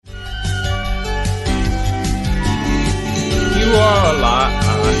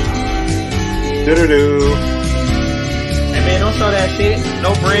Do-do-do. Hey man, don't show that shit.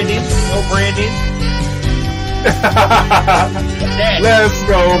 No branding. No branding. Let's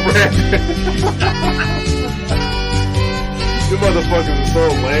go, Brandon. You motherfuckers are so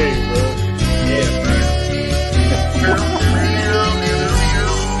lame, bro. Yeah,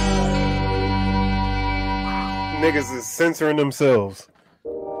 Niggas is censoring themselves.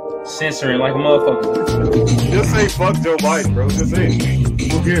 censoring like a motherfucker. Just say fuck Joe Biden, bro. Just say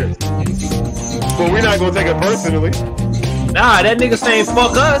it. Who cares? But we're not gonna take it personally. Nah, that nigga saying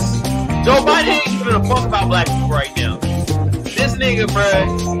fuck us. Joe Biden ain't giving a fuck about black people right now. This nigga,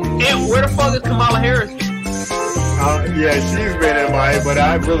 bruh. And where the fuck is Kamala Harris? Yeah, she's been MIA, but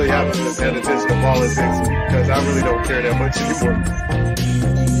I really haven't just had attention to politics because I really don't care that much anymore.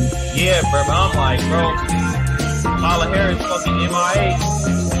 Yeah, bro, but I'm like, bro, Kamala Harris fucking MIA.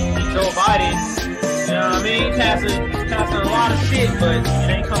 Joe Biden, you know what I mean? He's passing a lot of shit, but it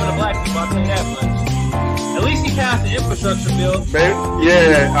ain't coming to black people, I'll tell you that much. At least he passed the infrastructure bill.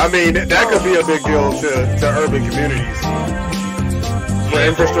 Yeah, I mean, that could be a big deal to urban communities. For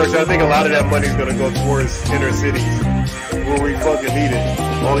infrastructure, I think a lot of that money is going to go towards inner cities where we fucking need it.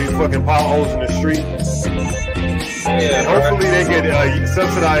 All these fucking potholes in the street. Yeah, and hopefully they could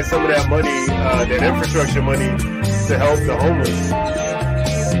subsidize some of that money, that infrastructure money, to help the homeless.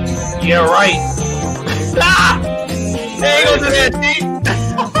 Yeah, right. They ain't gonna do that shit.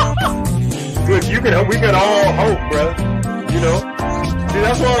 Look, we can all hope, bro. You know? See,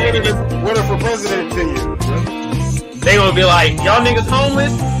 that's why I'm running for president 10 years, bro. They gonna be like, y'all niggas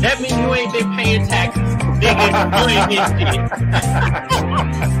homeless? That means you ain't been paying taxes. Nigga, you ain't getting shit.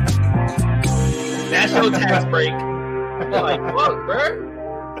 That's your tax break. I'm like, fuck, bro.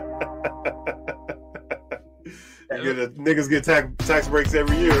 Niggas get tax breaks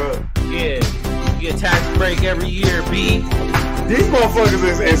every year, huh? Yeah, you get tax break every year, B. These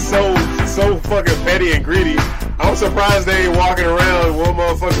motherfuckers is so fucking petty and greedy. I'm surprised they ain't walking around when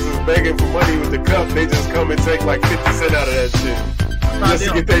motherfuckers is begging for money with the cup. They just come and take like 50 cents out of that shit. Just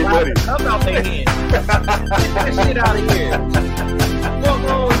to get their money. Cup out their hand. Get that shit out of here. What's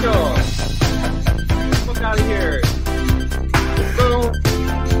wrong with y'all? Fuck out of here. Boom.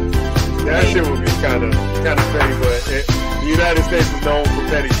 That shit would be kind of petty, but the United States is known for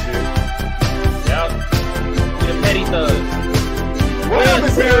petty shit. Yep. The petty thugs. What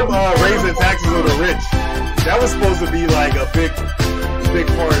happened to them raising taxes on the rich? That was supposed to be like a big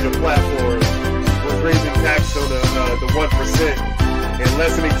part of the platform. Was raising taxes on the 1% and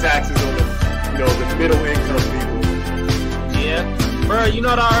lessening taxes on the middle income people. Yeah, bro. You know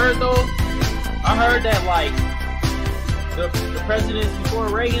what I heard though? I heard that like the presidents before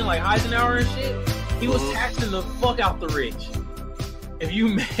Reagan, like Eisenhower and shit, he was taxing the fuck out the rich. If you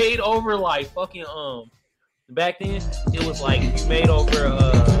made over like fucking back then, it was like you made over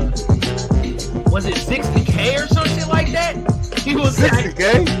was it 60K or some shit like that? He was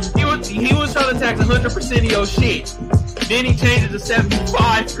 60K? He was trying to tax 100% of your shit. Then he changed it to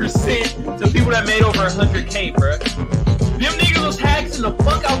 75% to people that made over 100K, bruh. Them niggas was taxing the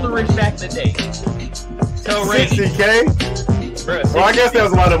fuck out the rich back in the day. Tell Reagan. 60K? Bruh, well, I guess that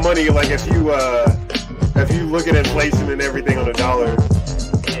was a lot of money. Like if you look at inflation and everything on a dollar,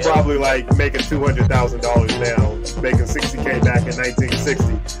 it's probably like making $200,000 now, making 60K back in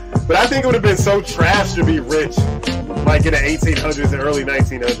 1960. But I think it would have been so trash to be rich, like in the 1800s and early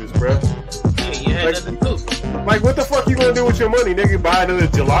 1900s, bro. Yeah, you had nothing to do. Like, what the fuck you gonna do with your money, nigga? Buy another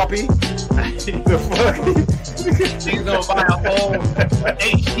jalopy? The fuck? Niggas gonna buy a whole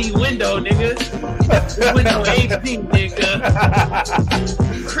HD window, nigga. Window HD,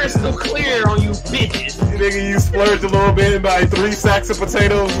 nigga. Crystal clear on you bitches. Nigga, you splurged a little bit and buy 3 sacks of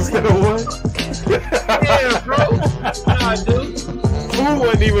potatoes instead of 1? Yeah, bro. Nah, dude. Food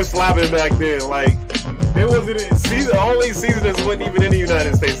wasn't even slapping back then. Like, it wasn't season. Only seasonings wasn't even in the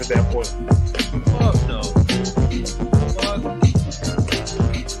United States at that point. Fuck no. Fuck.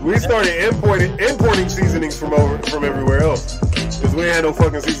 We started importing seasonings from everywhere else because we ain't had no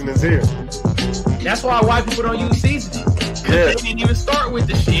fucking seasonings here. That's why white people don't use seasoning. Yeah. They didn't even start with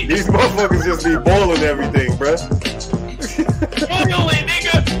the shit. These motherfuckers just be boiling everything, bruh. Boil it,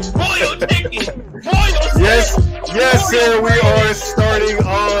 nigga. Boil chicken. Boil Yes, sir. We are starting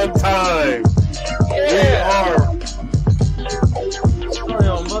on time. Yeah. We are. Sorry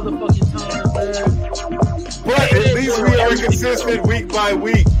on motherfucking time, man. But at least we are consistent week by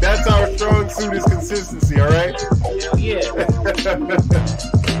week. That's our strong suit is consistency, alright? Hell yeah.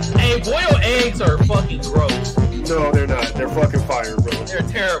 Hey, boiled eggs are fucking gross. No, they're not. They're fucking fire, bro. They're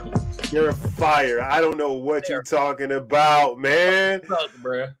terrible. You're fire. I don't know what you're talking about, man. Fuck,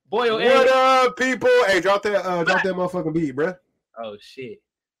 bro. Boiled eggs. What up, people? Hey, drop that motherfucking beat, bro. Oh shit.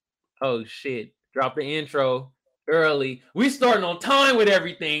 Oh shit. Drop the intro early. We starting on time with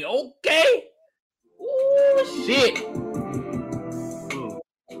everything. Okay. Ooh, shit.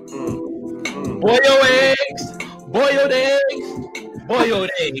 Boiled eggs. Boiled eggs. Boiled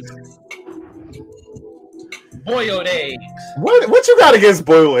eggs. Boiled eggs. What you got against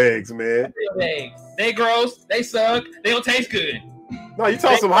boiled eggs, man? Boiled eggs. They gross. They suck. They don't taste good. No, you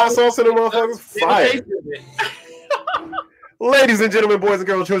toss some hot sauce in them motherfuckers. Fire. Ladies and gentlemen, boys and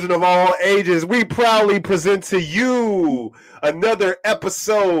girls, children of all ages, we proudly present to you another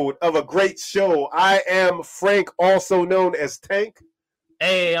episode of a great show. I am Frank, also known as Tank.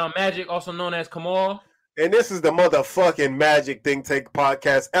 Hey, I'm Magic, also known as Kamal. And this is the motherfucking Magic Think Tank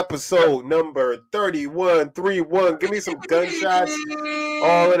podcast, episode number 3131. Give me some gunshots,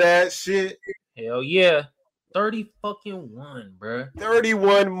 all of that shit. Hell yeah. 31, bruh.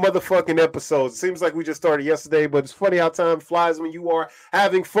 31 motherfucking episodes. Seems like we just started yesterday, but it's funny how time flies when you are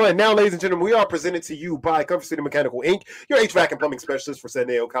having fun. Now, ladies and gentlemen, we are presented to you by Comfort City Mechanical Inc., your HVAC and plumbing specialist for San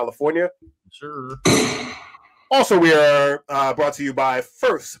Diego, California. Sure. Also, we are brought to you by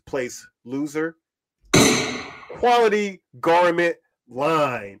First Place Loser Quality Garment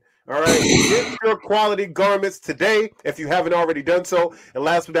Line. All right, get your quality garments today if you haven't already done so. And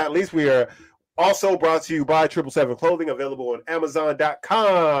last but not least, we are also brought to you by 777 Clothing, available on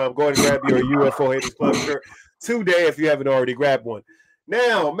Amazon.com. Go ahead and grab your UFO Haters Club shirt today if you haven't already grabbed one.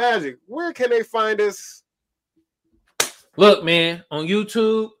 Now, Magic, where can they find us? Look, man, on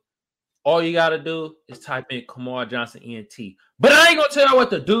YouTube, all you got to do is type in Kamar Johnson ENT. But I ain't going to tell you what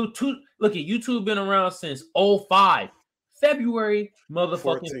to do. Look, at YouTube been around since 05. February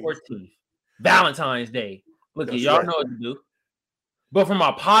motherfucking 14th. Valentine's Day. Look, y'all know what to do. But for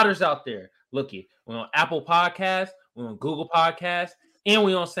my potters out there, look, we're on Apple Podcasts, we're on Google Podcasts, and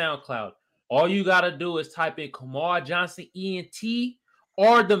we're on SoundCloud. All you got to do is type in Kamar Johnson ENT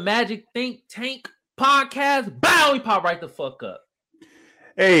or the Magic Think Tank podcast. Bow, we pop right the fuck up.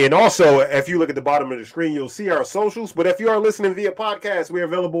 Hey, and also, if you look at the bottom of the screen, you'll see our socials. But if you are listening via podcast, we're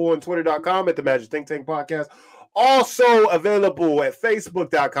available on Twitter.com at the Magic Think Tank Podcast. Also available at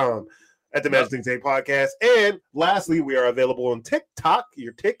Facebook.com at the Magic Think Tank Podcast. And lastly, we are available on TikTok,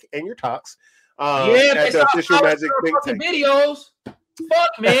 your Tick and your Talks. At the official Magic Think Tank. Videos.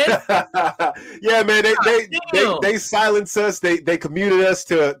 Fuck, man. Yeah, man. They silenced us. They commuted us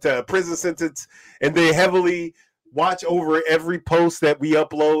to a prison sentence, and they heavily watch over every post that we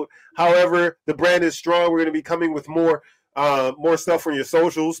upload. However, the brand is strong. We're going to be coming with more stuff on your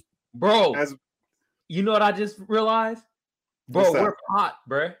socials. Bro, you know what I just realized? Bro, we're pot,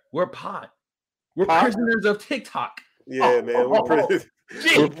 bro. We're pot. We're pot? Prisoners of TikTok. Yeah, man.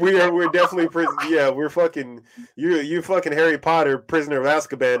 We're definitely prison. Yeah, we're fucking you fucking Harry Potter, prisoner of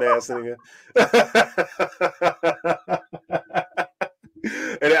Azkaban ass nigga.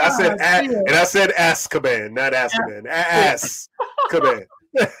 And I said Azkaban, not Azkaban. Azkaban.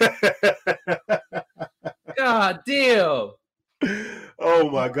 God damn. Oh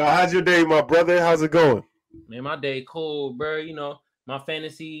my God. How's your day, my brother? How's it going? Man, my day cool, bro. You know, my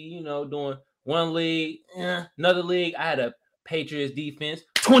fantasy, doing one league, another league. I had a Patriots defense,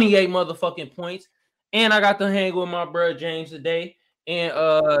 28 motherfucking points. And I got to hang with my bro James today. And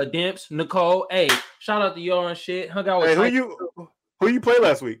Dimps, Nicole. Hey, shout out to y'all and shit. Hung out with who you play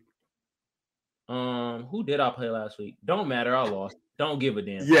last week? Who did I play last week? Don't matter. I lost. Don't give a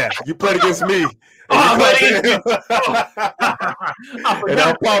damn. Yeah, you played against me. And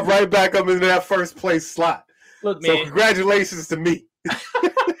I'll pop right back up into that first place slot. Look, man. So congratulations to me.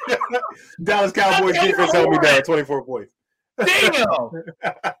 Dallas Cowboys defense held me down 24 points. Damn.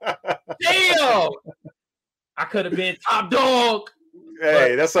 I could have been top dog.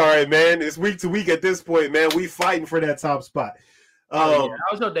 Hey, that's all right, man. It's week to week at this point, man. We fighting for that top spot. How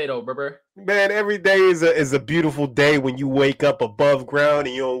was your day, though, bro? Man, every day is a beautiful day when you wake up above ground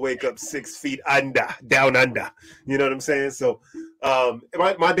and you don't wake up 6 feet down under. You know what I'm saying? So,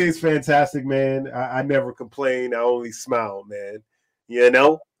 my day's fantastic, man. I never complain. I only smile, man. You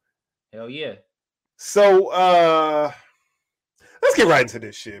know? Hell yeah. So, let's get right into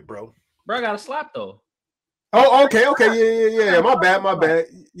this shit, bro. Bro, I got a slap, though. Oh, okay. Yeah. My bad.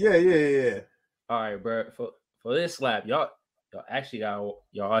 Yeah. All right, bro. For this slap, y'all actually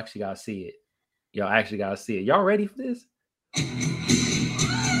gotta see it. Y'all ready for this?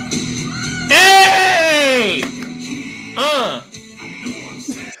 Hey!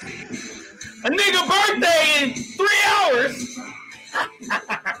 A nigga birthday in 3 hours.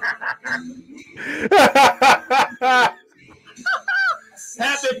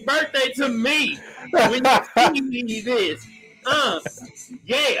 Happy birthday to me. When you see this.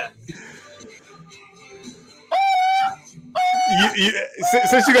 Yeah.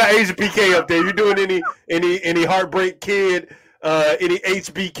 Since you got Asia PK up there, you doing any Heartbreak Kid, any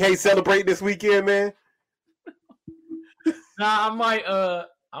HBK celebrating this weekend, man? Nah,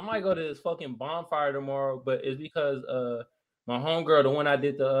 I might go to this fucking bonfire tomorrow, but it's because my homegirl, the one I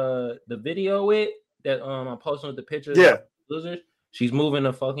did the video with, that I'm posting with the pictures of losers, she's moving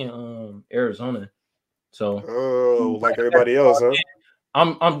to fucking Arizona. So like everybody else, huh?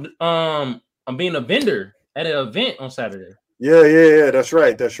 I'm being a vendor at an event on Saturday. Yeah. That's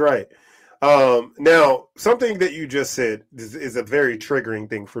right. Now, something that you just said is a very triggering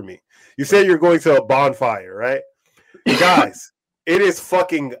thing for me. You said you're going to a bonfire, right? Guys, it is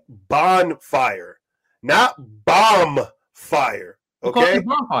fucking bonfire, not bomb fire. Okay?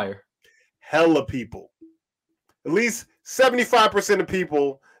 Bonfire. Hella people. At least 75% of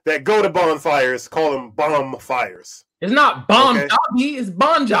people that go to bonfires call them bomb fires. It's not Bon Jovi, it's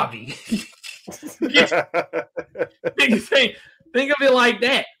Bon Jovi. Think of it like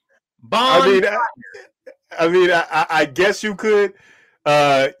that. I guess you could.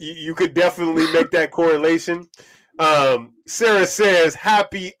 You could definitely make that correlation. Sarah says,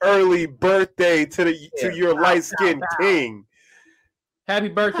 "Happy early birthday to your light-skinned king." Happy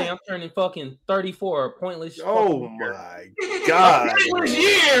birthday! I'm turning fucking 34. Pointless. Oh my god! Pointless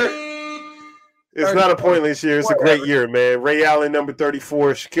year. It's not a pointless year. It's a great year, man. Ray Allen, number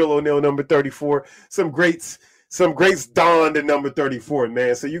 34. Shaquille O'Neal, number 34. Some greats donned at number 34,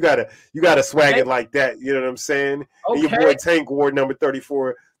 man. So you gotta swag it like that. You know what I'm saying? Okay. And your boy Tank wore number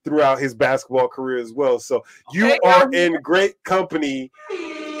 34 throughout his basketball career as well. So you are in great company.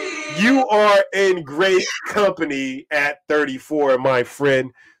 You are in great company at 34, my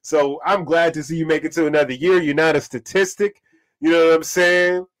friend. So I'm glad to see you make it to another year. You're not a statistic. You know what I'm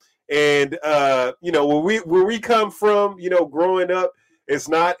saying? And where we come from, growing up, it's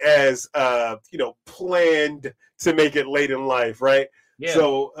not as planned to make it late in life, right? Yeah.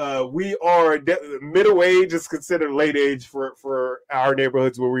 So we are middle age is considered late age for our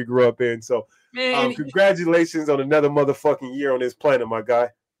neighborhoods where we grew up in. So congratulations on another motherfucking year on this planet, my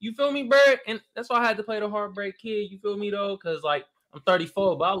guy. You feel me, bro? And that's why I had to play the Heartbreak Kid. You feel me, though? Because, like, I'm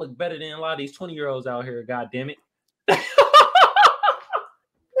 34, but I look better than a lot of these 20-year-olds out here, God damn it.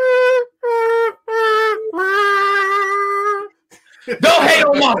 Don't hate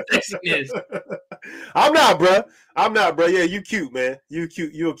on my sexiness. I'm not, bro. Yeah, you cute, man. You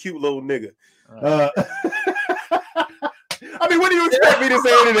cute. You a cute little nigga. I mean, what do you expect me to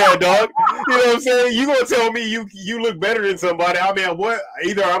say to that, dog? You know what I'm saying? You gonna tell me you look better than somebody? I mean, what?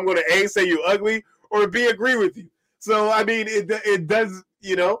 Either I'm gonna A, say you ugly, or B, agree with you. So I mean, it does.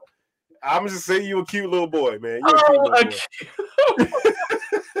 I'm just saying you a cute little boy, man. You're a cute little boy.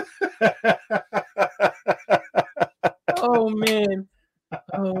 Oh man.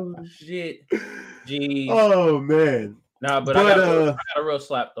 Oh shit. Jeez. Oh man. Nah, but I got a real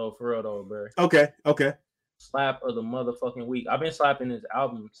slap though, for real though, bro. Okay. Slap of the motherfucking week. I've been slapping this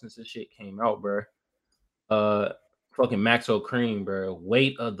album since this shit came out, bro. Fucking Maxo Cream, bro.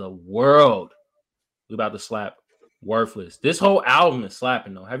 Weight of the World. We about to slap Worthless. This whole album is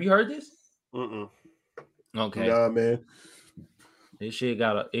slapping though. Have you heard this? Okay. Nah, man. This shit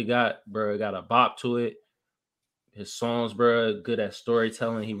got a bop to it. His songs, bro, good at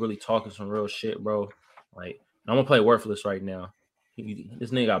storytelling. He really talking some real shit, bro. Like, I'm gonna play Worthless right now.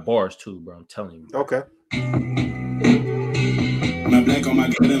 This nigga got bars too, bro. I'm telling you. Okay. My black on my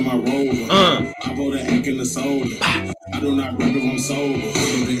gut and my roller. I bought a hack in the soda. I do not rap if I'm sober.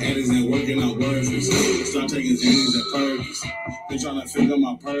 The addicts ain't working, I'm worthless. Start taking Xannies and Purpose. Been trying to figure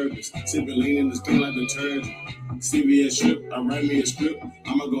my purpose. Sipping lean in the skin like detergent. CBS strip, I write me a script.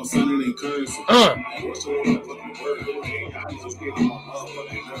 I'ma go sign it in cursive. I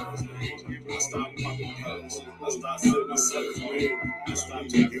stopped popping pills. I stopped sipping myself weed. I stopped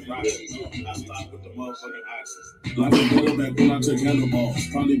taking rocks. I stopped with the motherfucking axes. Like a bullet back when I took handlebars.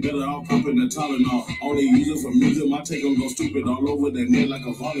 Probably better off popping the Tylenol. Only use it for music. My take them go stupid all over the net like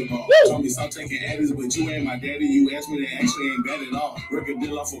a volleyball. Told me stop taking addies, but you ain't my daddy. You asked me, they actually ain't bad at all. Record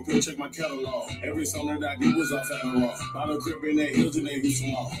deal off a pill, check my catalog. Every song that I did was off Adderall. Bought a crib in that hills and they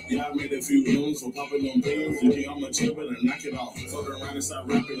Houston off. Yeah, I made a few rooms for popping them pills. You think I'm a chill, better knock it off. Fuck around and stop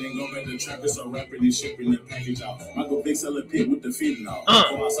rapping and go back to trapping. So rapping and shipping the package out. I go big sell a pit with the feet now.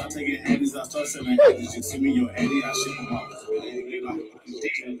 Before I start taking addies, I start selling addies. You see me your addy, I ship them out.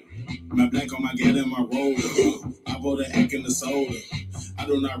 My black on my gat and my roller. I bought a hack in the soda. I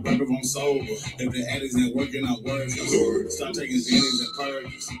do not rap if I'm sober. If the addicts ain't working, I'm worthless. Stop taking Xannies and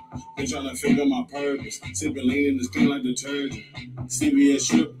purges. Been trying to figure my purpose. Sipping lean in the skin like detergent. CVS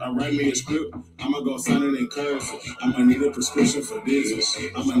strip, I write me a script. I'ma go sign it in cursive. I'ma need a prescription for this.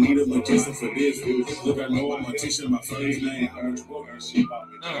 I'ma need a magician for this. Look, I know I'm a teacher by first name. I heard you book and shit about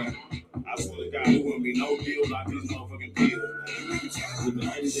me. I swear to God, it wouldn't be no deal like this motherfucking pill. With the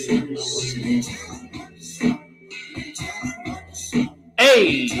 90 days, you know what you want.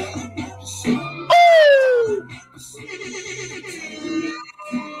 Hey!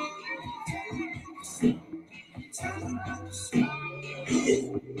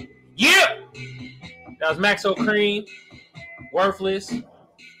 Yeah! That was Maxo Cream, Worthless,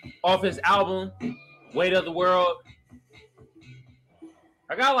 off his album, Weight of the World.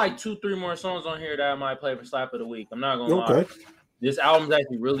 I got like 2-3 more songs on here that I might play for Slap of the Week. I'm not gonna lie. This album's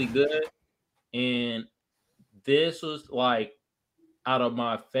actually really good. And this was like, out of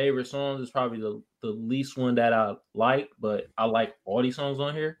my favorite songs, it's probably the least one that I like, but I like all these songs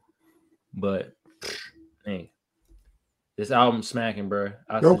on here. But dang, this album's smacking, bro.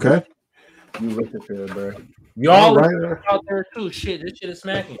 Okay. You listen to it, bro. Y'all out there too. Shit, this shit is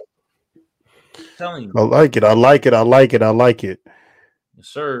smacking. I'm telling you. I like it. I like it. I like it. I like it. Yes,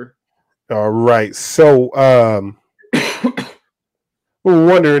 sir. All right. So we're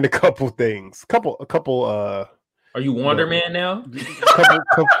wondering a couple things. A couple Are you Wonder Man now?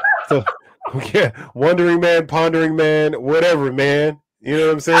 So, yeah, Wondering Man, Pondering Man, whatever, man. You know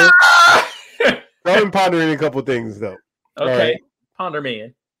what I'm saying? I'm pondering a couple things though. Okay. Right. Ponder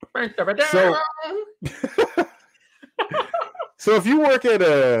Man. So if you work at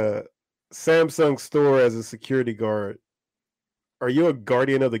a Samsung store as a security guard, are you a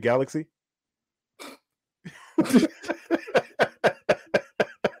guardian of the galaxy?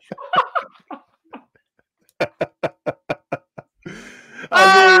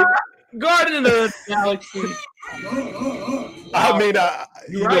 Guardian of the galaxy. I mean,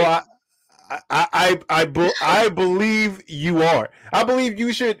 I believe you are. I believe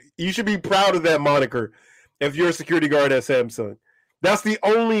you should be proud of that moniker if you're a security guard at Samsung. That's the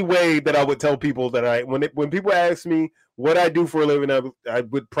only way that I would tell people that when people ask me what I do for a living, I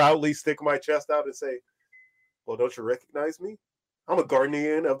would proudly stick my chest out and say, well, don't you recognize me? I'm a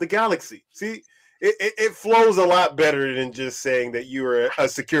guardian of the galaxy. See, it flows a lot better than just saying that you're a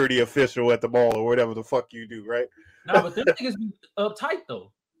security official at the mall or whatever the fuck you do, right? No, but them niggas be uptight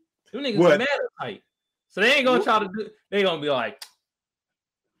though. Them niggas are mad uptight. So they ain't gonna try to do. They gonna be like,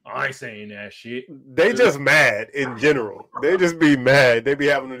 I ain't saying that shit. They just mad in general. They just be mad. They be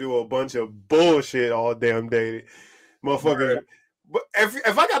having to do a bunch of bullshit all damn day, motherfucker. Right. But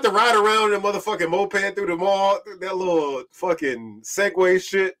if I got to ride around in a motherfucking moped through the mall, that little fucking Segway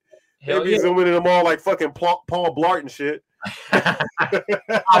shit, they be zooming in the mall like fucking Paul Blart and shit. I'm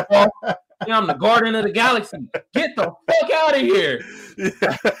the guardian of the galaxy. Get the fuck out of here.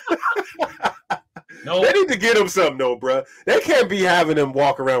 Yeah. No, they need to get him something though, bro. They can't be having him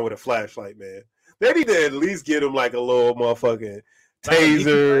walk around with a flashlight, man. They need to at least get him like a little motherfucking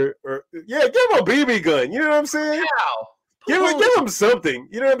taser, or give him a BB gun. You know what I'm saying? Give him something.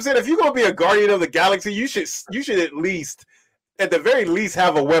 You know what I'm saying? If you're gonna be a guardian of the galaxy, you should at least, at the very least,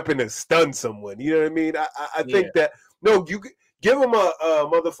 have a weapon to stun someone. You know what I mean? I think that you give him a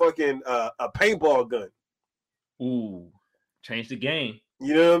motherfucking a paintball gun. Ooh, change the game.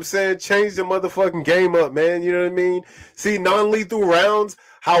 You know what I'm saying? Change the motherfucking game up, man. You know what I mean? See, non-lethal rounds.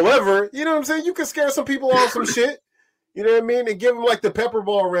 However, you know what I'm saying? You can scare some people off some shit. You know what I mean? And give them like the pepper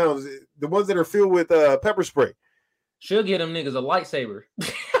ball rounds, the ones that are filled with pepper spray. She'll get them niggas a lightsaber.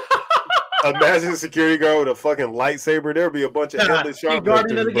 Imagine a security guard with a fucking lightsaber. There'll be a bunch of endless sharp.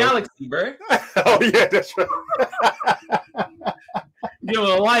 Guardian of the galaxy, bro. Oh yeah, that's right. Give him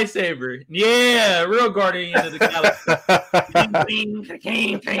a lightsaber. Yeah, real guardian of the galaxy.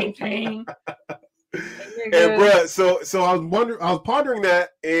 Ting, ting, ting. And bro, so I was pondering that,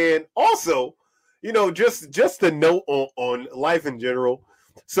 and also, you know, just the note on life in general.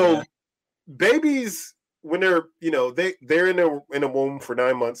 So babies, when they're, you know, they're in a womb for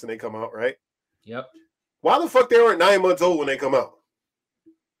 9 months and they come out, right? Yep. Why the fuck they weren't 9 months old when they come out?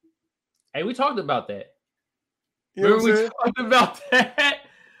 Hey, we talked about that. You know we talked about that.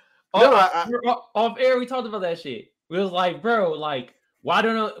 Off air, we talked about that shit. We was like, bro, like,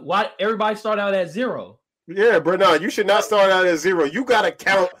 why everybody start out at 0? Yeah, bro, no, you should not start out at 0. You gotta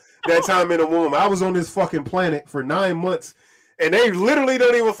count that time in the womb. I was on this fucking planet for 9 months, and they literally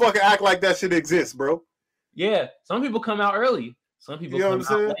don't even fucking act like that shit exists, bro. Yeah, some people come out early. Some people come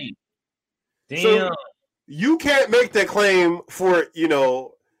out late. Damn. So you can't make that claim for, you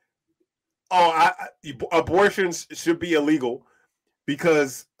know, abortions should be illegal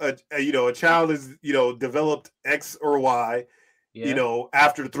because a child is developed X or Y,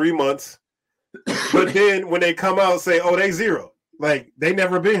 after 3 months, but then when they come out and say, oh, they zero, like they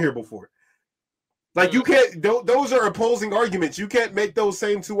never been here before. Like you can't. Those are opposing arguments. You can't make those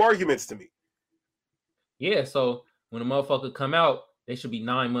same two arguments to me. Yeah. So when a motherfucker come out, they should be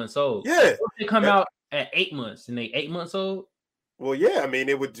 9 months old. Yeah. If they come out at 8 months and they 8 months old. Well, yeah. I mean,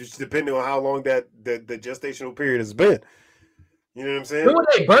 it would just depend on how long that the gestational period has been. You know what I'm saying? When would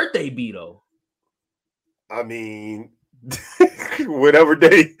their birthday be though? I mean, whatever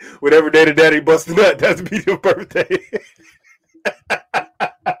day the daddy busted nut, that's be your birthday.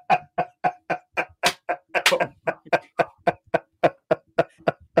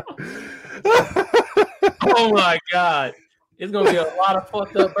 Oh my God. It's gonna be a lot of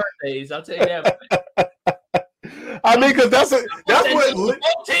fucked up birthdays. I'll tell you that. I mean, because that's what the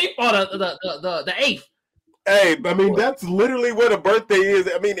 14th or the 8th. Hey, I mean, that's literally what a birthday is.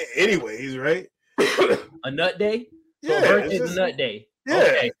 I mean, anyways, right? A nut day? So yeah, a birthday is a nut day. Yeah.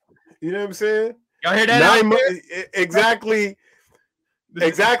 Okay. You know what I'm saying? Y'all hear that? 9 months, exactly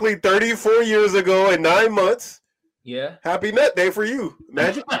 34 years ago and 9 months. Yeah. Happy nut day for you.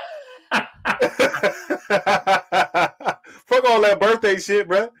 Imagine. Fuck all that birthday shit,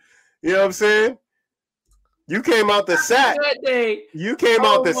 bro. You know what I'm saying? You came out the sack. You came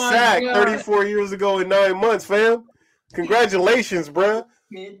out the sack 34 years ago in 9 months, fam. Congratulations, bro,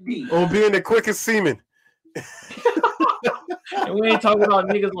 on being the quickest seaman. And we ain't talking about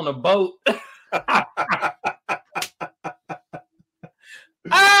niggas on a boat. That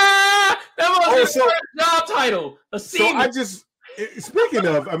was his first job title. A seaman. So speaking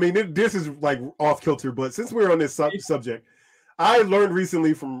of, I mean, this is like off kilter, but since we're on this subject, I learned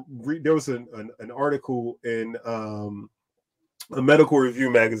recently there was an article in a medical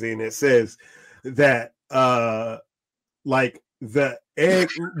review magazine that says that like the egg,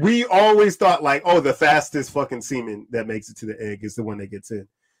 we always thought like, oh, the fastest fucking semen that makes it to the egg is the one that gets in.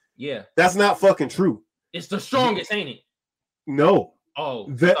 Yeah. That's not fucking true. It's the strongest, ain't it? No. Oh.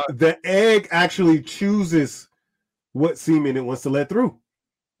 The egg actually chooses what semen it wants to let through.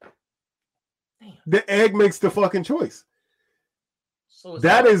 Damn. The egg makes the fucking choice. So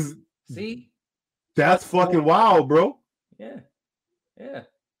that's fucking wild, bro. Yeah. Yeah.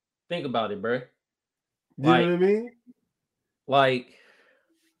 Think about it, bro. You know what I mean? Like,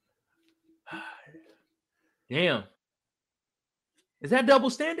 damn. Is that double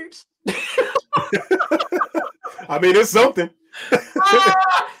standards? I mean, it's something.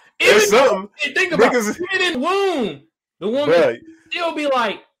 It's something. Think about it. Even in the womb, the woman still be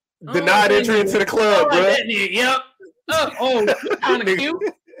like, denied entry into the club, bro. Yep. Kind of cute.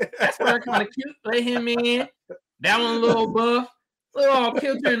 That's kind of cute. Let him in. That one a little buff. Little all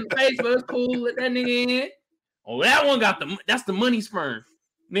kilter in the face, but it's cool. Let that nigga in. Oh, that one that's the money sperm.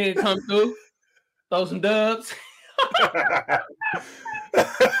 Nigga come through. Throw some dubs.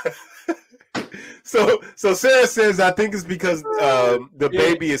 So Sarah says, I think it's because the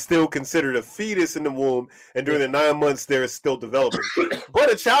baby is still considered a fetus in the womb, and during the 9 months they're still developing.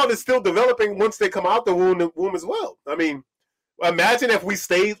 But a child is still developing once they come out the womb as well. I mean, imagine if we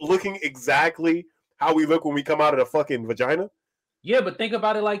stayed looking exactly how we look when we come out of the fucking vagina. Yeah, but think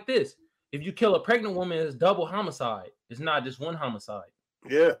about it like this. If you kill a pregnant woman, it's double homicide. It's not just one homicide.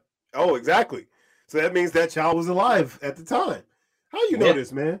 Yeah. Oh, exactly. So that means that child was alive at the time. How you know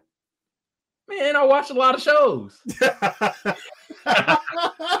this, man? Man, I watch a lot of shows. I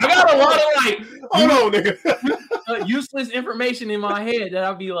got a lot of hold on, nigga. useless information in my head that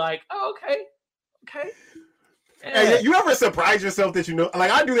I'll be like, oh, okay. Yeah. Hey, you ever surprise yourself that you know?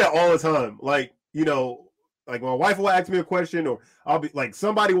 Like I do that all the time. Like, you know, like my wife will ask me a question, or I'll be like,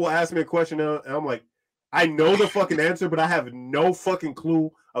 somebody will ask me a question, and I'm like, I know the fucking answer, but I have no fucking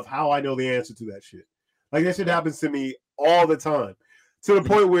clue of how I know the answer to that shit. Like that shit happens to me all the time, to the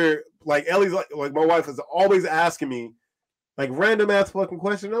point where like Ellie's like my wife is always asking me like random ass fucking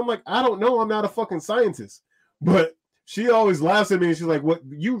question. I'm like, I don't know. I'm not a fucking scientist, but she always laughs at me and she's like, what?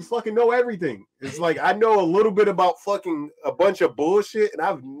 You fucking know everything. It's like, I know a little bit about fucking a bunch of bullshit and I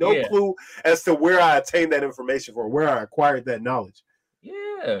have no clue as to where I attained that information or where I acquired that knowledge.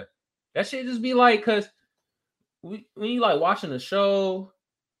 Yeah. That shit just be like, cause when you like watching a show,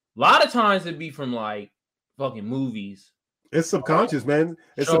 a lot of times it'd be from like fucking movies. It's subconscious, man.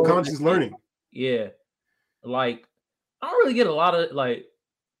 It's subconscious learning. Yeah. Like, I don't really get a lot of, like,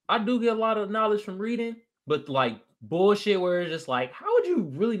 I do get a lot of knowledge from reading, but like bullshit where it's just like, how would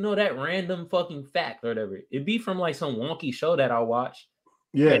you really know that random fucking fact or whatever? It'd be from like some wonky show that I watch.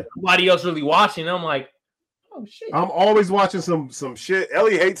 Yeah. Nobody else really watching. I'm like, oh shit. I'm always watching some shit.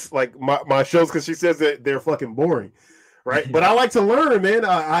 Ellie hates like my shows because she says that they're fucking boring. right? But I like to learn, man.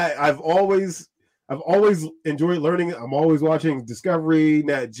 I've always enjoyed learning. I'm always watching Discovery,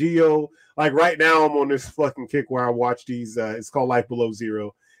 Nat Geo. Like right now, I'm on this fucking kick where I watch these. It's called Life Below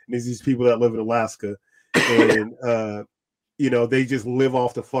Zero, and there's these people that live in Alaska, and they just live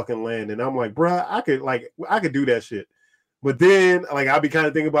off the fucking land. And I'm like, bruh, I could do that shit. But then, like, I'll be kind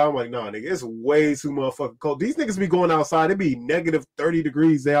of thinking about it. I'm like, no, nigga, it's way too motherfucking cold. These niggas be going outside. It be negative 30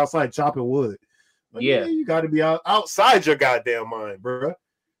 degrees. They outside chopping wood. Like, yeah, you got to be outside your goddamn mind, bro.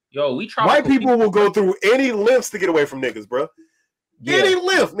 Yo, white people will go through any lengths to get away from niggas, bro. Yeah. Any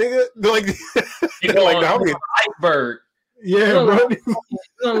length, nigga. Like, they're like, no, iceberg. Yeah, bro. You're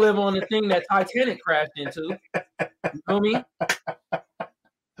gonna live on the thing that Titanic crashed into. You know me?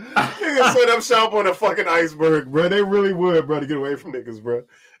 Niggas set up shop on a fucking iceberg, bro. They really would, bro, to get away from niggas, bro.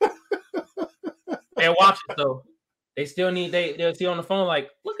 And watch it though. They still need they'll see on the phone like,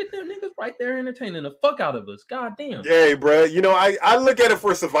 look at them niggas right there entertaining the fuck out of us. God damn. Hey, bro. I look at it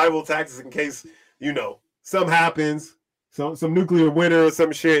for survival tactics in case, something happens, some nuclear winter or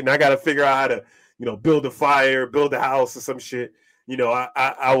some shit, and I gotta figure out how to, build a fire, build a house or some shit.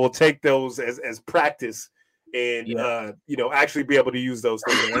 I will take those as practice and actually be able to use those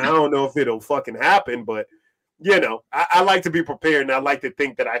things. And I don't know if it'll fucking happen, but I like to be prepared, and I like to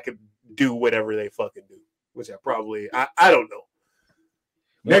think that I could do whatever they fucking do. Which I don't know.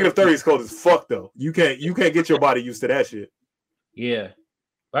 Negative 30 is cold as fuck though. You can't get your body used to that shit. Yeah.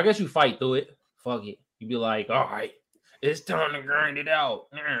 But I guess you fight through it. Fuck it. You be like, all right, it's time to grind it out.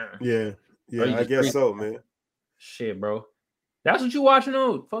 Yeah. Yeah, I guess so, man. Shit, bro. That's what you watching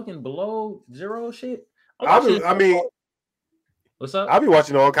on fucking Below Zero shit? What's up? I'll be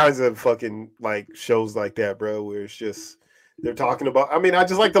watching all kinds of fucking like shows like that, bro, where it's just they're talking about. I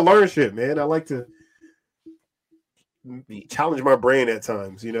just like to learn shit, man. I like to challenge my brain at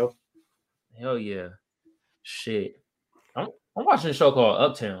times, Hell yeah. Shit. I'm watching a show called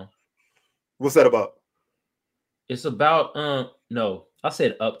Uptown. What's that about? It's about no, I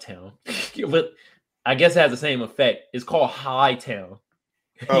said Uptown. But I guess it has the same effect. It's called High Town.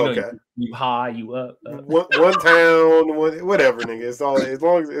 Okay. You high, you up. One town, whatever, nigga. It's all as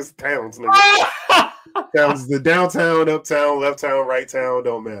long as it's towns, nigga. Towns, the downtown, uptown, left town, right town,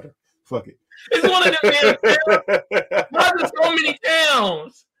 don't matter. Fuck it. It's one of them towns. Why are there so many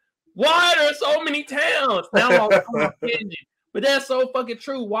towns? Why are there so many towns? Now I'm opinion, but that's so fucking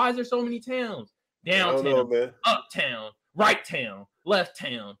true. Why is there so many towns? Downtown, uptown, right town, left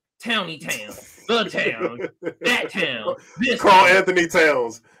town, towny town, the town, that town, this Carl town. Anthony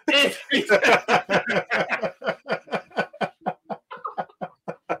Towns.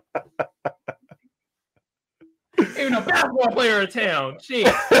 Even a basketball player in town.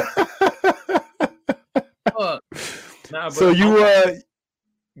 Shit. So you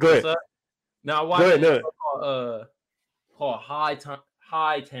go ahead. Now watch called High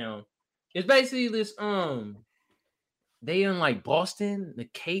Town. It's basically this they in like Boston, the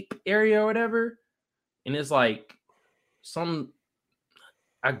Cape area or whatever, and it's like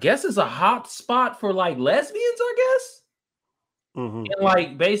I guess it's a hot spot for like lesbians, I guess. Mm-hmm. And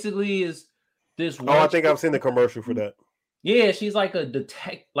like basically is this. I think I've seen the commercial for that. Yeah, she's like a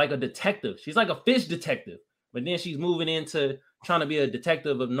detective. She's like a fish detective, but then she's moving into trying to be a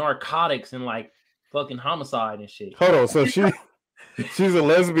detective of narcotics and like fucking homicide and shit. Hold on, so she's a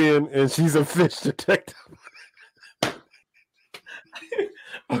lesbian and she's a fish detective.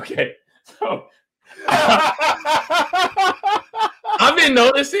 Okay, so I've been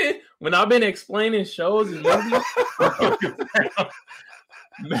noticing when I've been explaining shows and movies,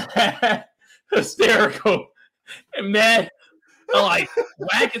 mad hysterical and mad like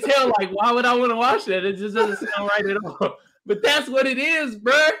whack as hell. Like, why would I want to watch that? It just doesn't sound right at all. But that's what it is,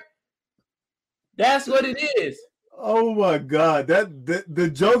 bro. That's what it is. Oh my god,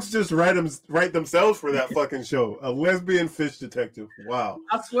 the jokes just write themselves for that fucking show. A lesbian fish detective. Wow.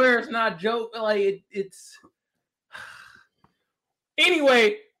 I swear it's not a joke. Like it's.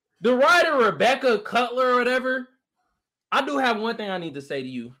 Anyway, the writer Rebecca Cutler or whatever. I do have one thing I need to say to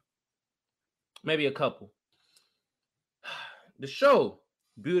you. Maybe a couple. The show,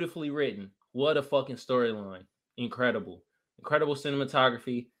 beautifully written. What a fucking storyline. Incredible. Incredible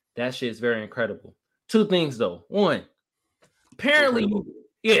cinematography. That shit is very incredible. Two things though. One, apparently,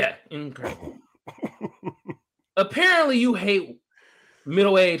 incredible. Apparently, you hate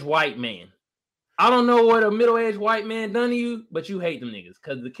middle-aged white men. I don't know what a middle-aged white man done to you, but you hate them niggas.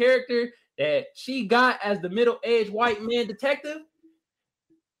 Because the character that she got as the middle-aged white man detective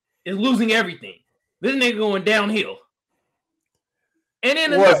is losing everything. This nigga going downhill. And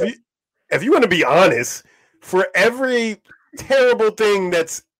then if you want to be honest, for every terrible thing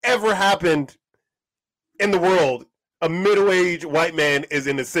that's ever happened in the world, a middle-aged white man is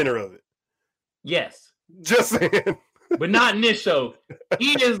in the center of it. Yes. Just saying. But not in this show.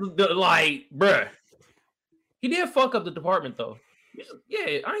 He is bruh. He did fuck up the department though.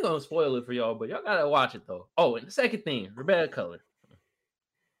 Yeah, I ain't gonna spoil it for y'all, but y'all gotta watch it though. Oh, and the second thing, Rebecca Color.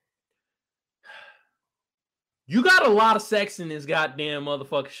 You got a lot of sex in this goddamn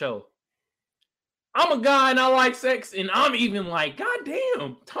motherfucking show. I'm a guy and I like sex, and I'm even like,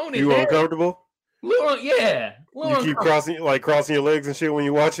 goddamn, Tony. You uncomfortable? Yeah. You keep crossing your legs and shit when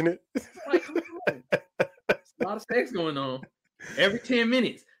you're watching it? Like, there's a lot of sex going on every 10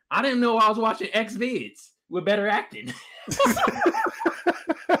 minutes. I didn't know I was watching X-Vids with better acting.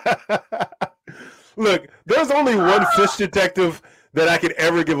 Look, there's only one fish detective that I could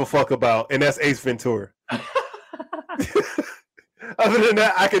ever give a fuck about, and that's Ace Ventura. Other than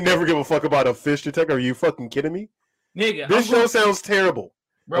that, I could never give a fuck about a fish detective. Are you fucking kidding me? Nigga, this show sounds terrible.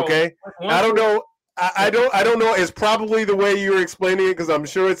 Bro, okay? I don't know. I don't know. It's probably the way you're explaining it, because I'm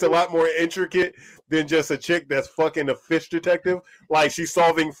sure it's a lot more intricate than just a chick that's fucking a fish detective. Like she's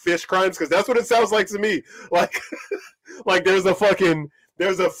solving fish crimes, because that's what it sounds like to me. Like, like there's a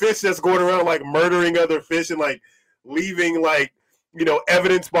fish that's going around like murdering other fish and like leaving like, you know,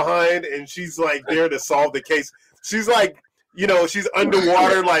 evidence behind, and she's like there to solve the case. She's like, you know, she's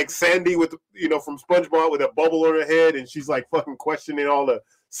underwater like Sandy with, you know, from SpongeBob with a bubble on her head, and she's like fucking questioning all the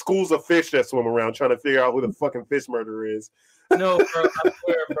schools of fish that swim around, trying to figure out who the fucking fish murderer is. No, bro, I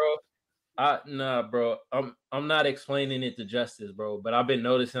swear, bro. Nah, bro. I'm not explaining it to justice, bro. But I've been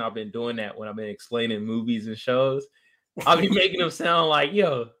noticing I've been doing that when I've been explaining movies and shows. I'll be making them sound like,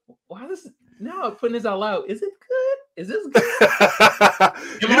 yo, why this? Now I'm putting this out loud. Is it good? Is this good?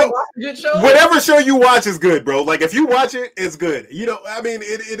 You know, good show? Whatever show you watch is good, bro. Like if you watch it, it's good. You know, I mean,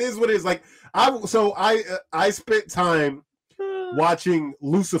 it is what it is. Like I spent time watching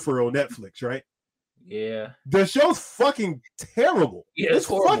Lucifer on Netflix, right? Yeah. The show's fucking terrible. Yeah, it's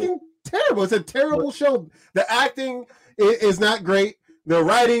fucking terrible. It's a terrible show. The acting is not great. The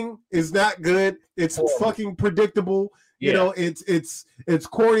writing is not good. It's fucking predictable. Yeah. You know, it's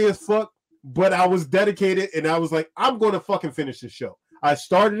corny as fuck. But I was dedicated, and I was like, I'm going to fucking finish this show. I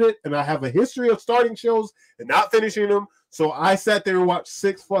started it, and I have a history of starting shows and not finishing them. So I sat there and watched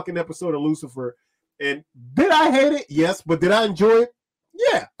 6 fucking episodes of Lucifer. And did I hate it? Yes. But did I enjoy it?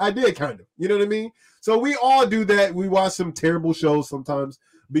 Yeah, I did kind of. You know what I mean? So we all do that. We watch some terrible shows sometimes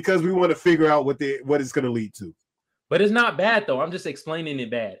because we want to figure out what it's going to lead to. But it's not bad, though. I'm just explaining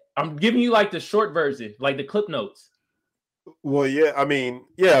it bad. I'm giving you like the short version, like the clip notes. Well, yeah, I mean,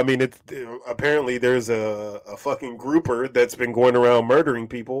 it's apparently there's a fucking grouper that's been going around murdering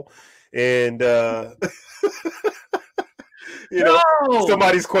people, and you know,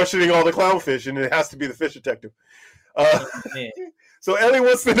 somebody's questioning all the clownfish, and it has to be the fish detective. So Ellie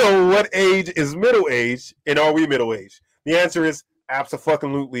wants to know, what age is middle age, and are we middle aged? The answer is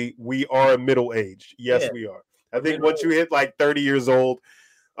absolutely. We are middle aged. Yes, we are. I think once you hit like 30 years old,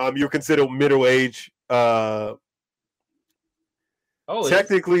 you're considered middle age.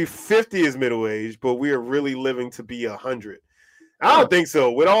 Technically 50 is middle age, but we are really living to be 100. I don't think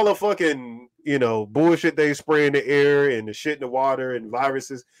so. With all the fucking, you know, bullshit they spray in the air and the shit in the water and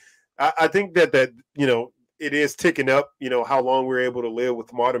viruses, I think that, you know, it is ticking up, you know, how long we're able to live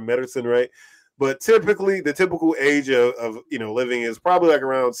with modern medicine, right? But typically, the typical age of you know, living is probably like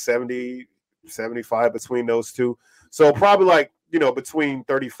around 70, 75 between those two. So probably like, you know, between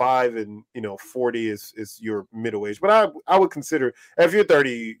 35 and, you know, 40 is your middle age. But I would consider, if you're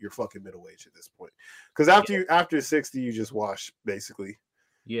 30, you're fucking middle age at this point. Because after 60, you just wash, basically.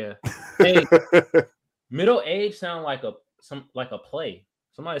 Yeah. Hey, middle age sound like a play.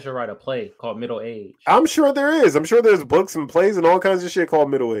 Somebody should write a play called Middle Age. I'm sure there is. I'm sure there's books and plays and all kinds of shit called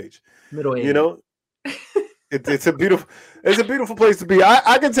Middle Age. Middle Age. You know? It's a beautiful place to be.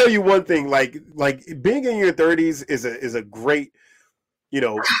 I can tell you one thing, like being in your 30s is a great, you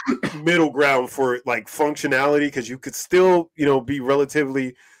know, middle ground for like functionality, because you could still, you know, be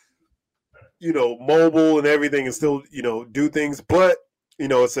relatively, you know, mobile and everything and still, you know, do things, but you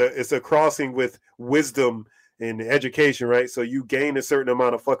know, it's a crossing with wisdom and education, right? So you gain a certain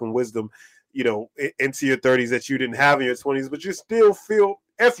amount of fucking wisdom, you know, into your 30s that you didn't have in your 20s, but you still feel,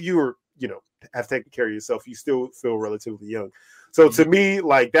 if you're, you know, have taken care of yourself, you still feel relatively young. So to me,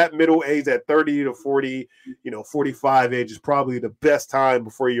 like that middle age at 30 to 40, you know, 45 age is probably the best time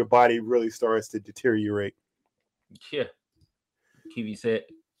before your body really starts to deteriorate. Yeah. Kiwi said,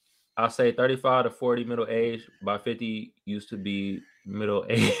 I'll say 35 to 40 middle age. By 50 used to be middle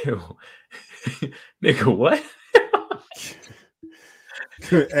age. Nigga, what?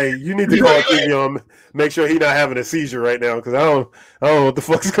 Hey, you need to call Kiwi, make sure he's not having a seizure right now, because I don't know what the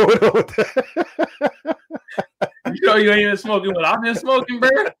fuck's going on with that. You know you ain't even smoking what I've been smoking, bro.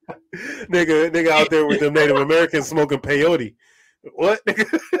 nigga out there with them Native Americans smoking peyote. What?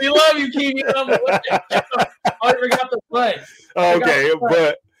 We love you, Kiwi. I forgot the butt. Okay,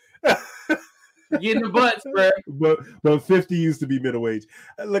 but getting the butts, bro. But 50 used to be middle age.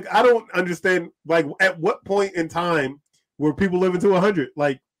 Look, I don't understand. Like, at what point in time were people living to 100?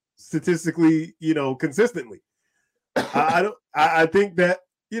 Like, statistically, consistently. I think that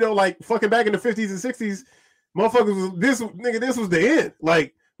like fucking back in the 50s and 60s, motherfuckers this was the end.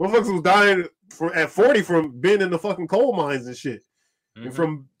 Like, motherfuckers was dying at 40 from being in the fucking coal mines and shit, and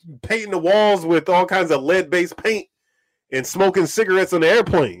from painting the walls with all kinds of lead-based paint and smoking cigarettes on the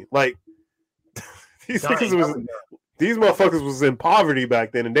airplane. Like, these motherfuckers was in poverty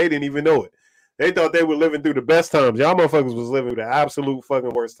back then, and they didn't even know it. They thought they were living through the best times. Y'all motherfuckers was living through the absolute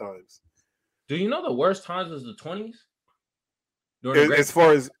fucking worst times. Do you know the worst times was the 20s? As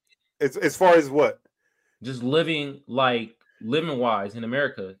far as what? Just living wise in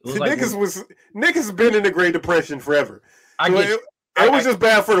America. It was niggas been in the Great Depression forever. It was just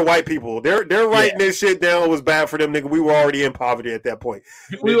bad for the white people. They're writing this shit down. It was bad for them, nigga. We were already in poverty at that point.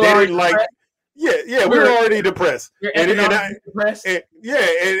 We were already we were already depressed. Depressed. And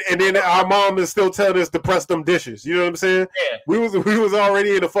then our mom is still telling us to press them dishes. You know what I'm saying? Yeah. We was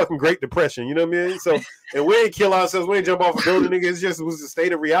already in a fucking Great Depression. You know what I mean? So, and we ain't kill ourselves. We ain't jump off a building, nigga. It was a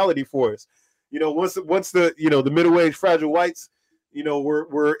state of reality for us. Once the the middle-aged fragile whites,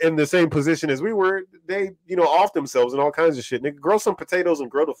 were in the same position as we were, they off themselves and all kinds of shit. Nigga, grow some potatoes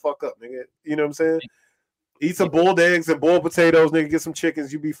and grow the fuck up, nigga. You know what I'm saying? Eat some boiled eggs and boiled potatoes, nigga. Get some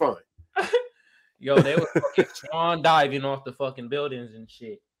chickens, you be fine. Yo, they were fucking swan diving off the fucking buildings and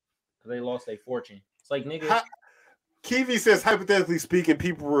shit because they lost their fortune. It's like, nigga. Kiwi says, hypothetically speaking,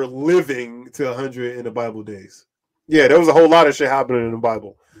 people were living to 100 in the Bible days. Yeah, there was a whole lot of shit happening in the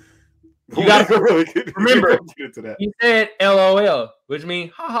Bible. You got to really remember. Get into that. He said LOL, which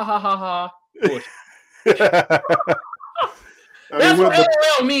means ha ha ha ha ha. That's what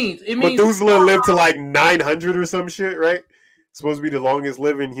LOL means. It means Methuselah lived to like 900 or some shit, right? Supposed to be the longest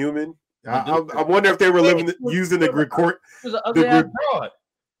living human. I wonder if they were using the record. She was an ugly ass broad.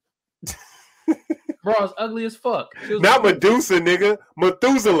 Broad's ugly as fuck. Not Medusa, nigga.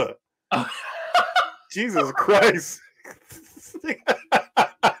 Methuselah. Jesus Christ.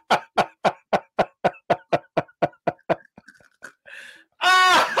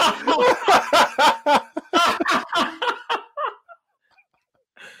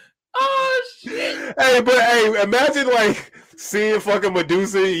 Oh shit! Hey, imagine like seeing fucking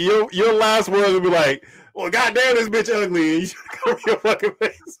Medusa. Your last words would be like, "Well, goddamn, this bitch ugly." And you cover your fucking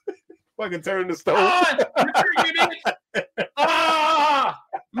face, fucking turn the stove.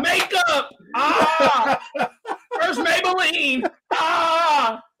 Makeup. First Maybelline.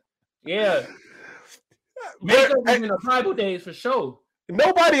 Yeah. Makeup was in the Bible days for sure.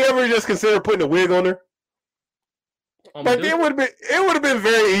 Nobody ever just considered putting a wig on her. Like, it would have been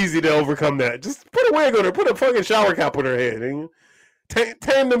very easy to overcome that. Just put a wig on her, put a fucking shower cap on her head, and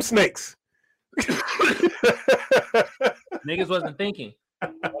tame them snakes. Niggas wasn't thinking.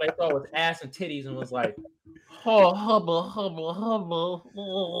 All they saw was ass and titties and was like, oh, hubba.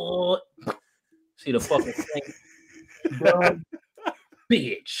 See the fucking snake, bro.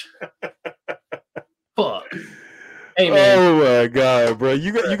 Bitch. Fuck. Hey man. Oh my god, bro.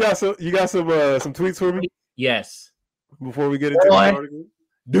 You got some tweets for me? Yes. Before we get into the article?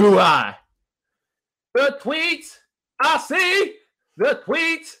 Do I? The tweets I see. The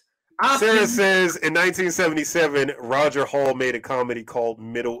tweets I see. Sarah says in 1977, Roger Hall made a comedy called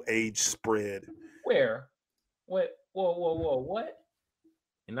Middle Age Spread. Where? What? Whoa. What?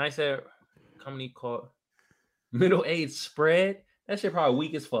 And I said comedy called Middle Age Spread? That shit probably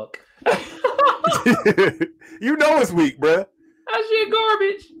weak as fuck. You know it's weak, bruh. That shit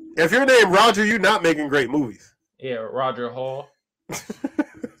garbage. If your name Roger, you're not making great movies. Yeah, Roger Hall.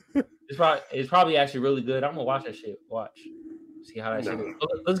 It's probably actually really good. I'm gonna watch that shit. Watch. See how that shit is.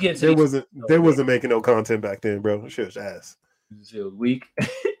 Let's get into They wasn't making no content back then, bro. Shit was ass. It was weak.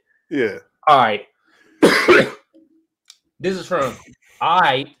 Yeah. All right. This is from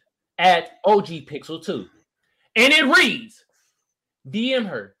at OG Pixel 2. And it reads, DM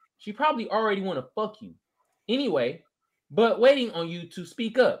her. She probably already want to fuck you. Anyway, but waiting on you to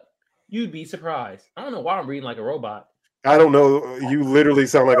speak up. You'd be surprised. I don't know why I'm reading like a robot. I don't know. You literally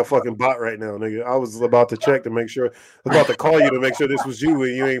sound like a fucking bot right now, nigga. I was about to check to make sure. I was about to call you to make sure this was you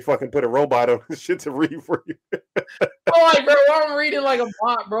and you ain't fucking put a robot on this shit to read for you. Oh, bro, I'm reading like a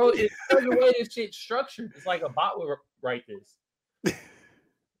bot, bro. It's the way this shit's structured. It's like a bot would write this.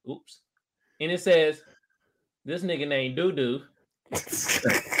 Oops. And it says, this nigga named Doo-Doo.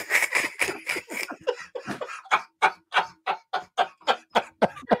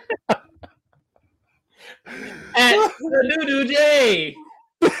 Doo J.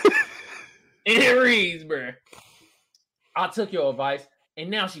 And it reads, bruh. I took your advice, and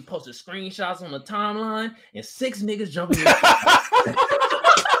now she posted screenshots on the timeline, and 6 niggas jumping in.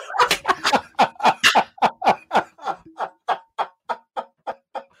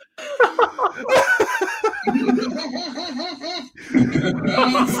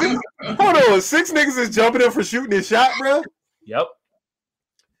 Hold on, 6 niggas is jumping in for shooting his shot, bro? Yep.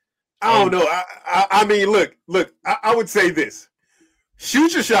 I don't know. I mean, look. I would say this: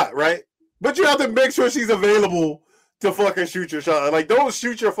 shoot your shot, right? But you have to make sure she's available to fucking shoot your shot. Like, don't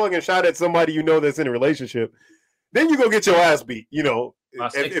shoot your fucking shot at somebody you know that's in a relationship. Then you go get your ass beat. You know,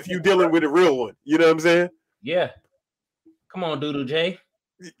 if you're dealing with a real one. You know what I'm saying? Yeah. Come on, Doodle J.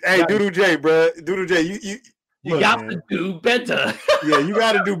 Hey, Doodle J, bro. Doodle J, you got to do better. Yeah, you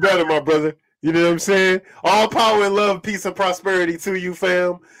got to do better, my brother. You know what I'm saying? All power and love, peace and prosperity to you,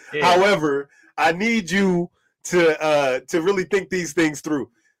 fam. Yeah. However, I need you to really think these things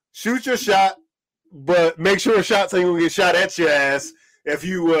through. Shoot your shot, but make sure shots ain't gonna get shot at your ass if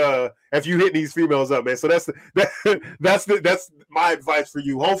you hit these females up, man. So that's my advice for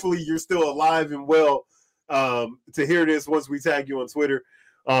you. Hopefully, you're still alive and well to hear this once we tag you on Twitter.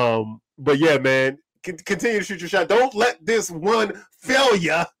 But yeah, man, continue to shoot your shot. Don't let this one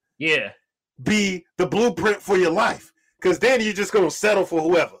failure be the blueprint for your life, because then you're just gonna settle for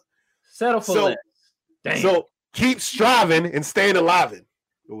whoever. Settle for less. Damn. So keep striving and staying alive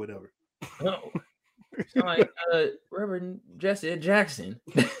or whatever. No. Like Reverend Jesse Jackson.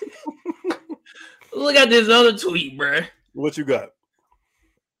 Look at this other tweet, bruh. What you got?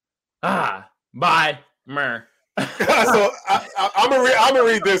 Bye, Mer. So I'm gonna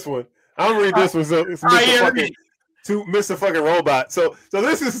read this one. I'm gonna read this one. So it's Mr. fucking Robot. So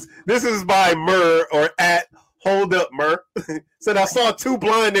this is by Mer or at Hold Up Mer. Said I saw 2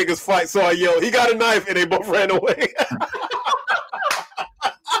 blind niggas fight, so I yelled, he got a knife, and they both ran away.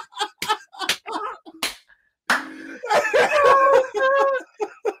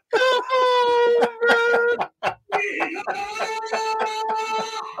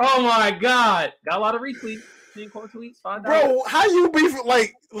 Oh my god! Got a lot of retweets. Tweets, bro, how you be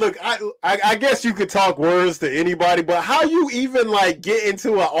like? Look, I guess you could talk words to anybody, but how you even like get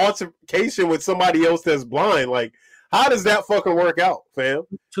into an altercation with somebody else that's blind? Like, how does that fucking work out, fam?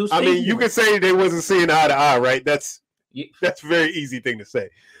 I mean, you could say they wasn't seeing eye to eye, right? That's a very easy thing to say.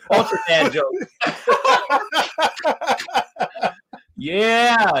 Ultra dad joke.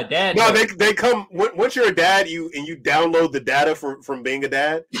 Yeah, dad. No, they come once you're a dad, you download the data from being a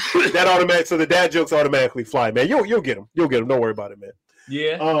dad. So the dad jokes automatically fly, man. You'll get them. Don't worry about it, man.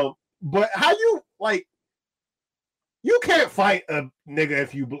 Yeah. But how you like? You can't fight a nigga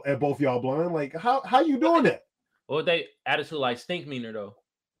if both y'all blind. Like how you doing that? Well, they attitude like stink meaner though.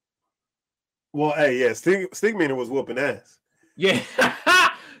 Well, hey, yeah, stink meaner was whooping ass. Yeah.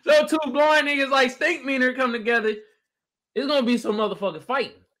 So 2 blind niggas like stink meaner come together. It's gonna be some motherfucking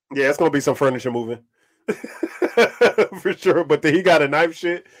fighting. Yeah, it's gonna be some furniture moving. For sure. But he got a knife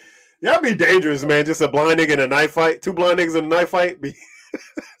shit. Y'all be dangerous, man. Just a blind nigga in a knife fight. 2 blind niggas in a knife fight.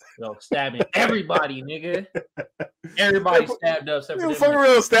 Yo, stabbing everybody, nigga. Everybody stabbed up. Fucking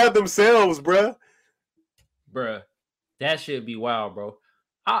real stab themselves, bruh. Bruh. That shit be wild, bro.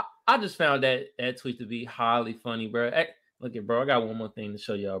 I just found that tweet to be highly funny, bro. Look at, bro, I got one more thing to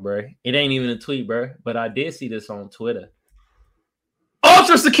show y'all, bro. It ain't even a tweet, bro, but I did see this on Twitter.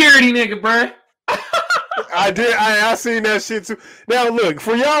 Ultra security nigga, bro. I did. I seen that shit too. Now look,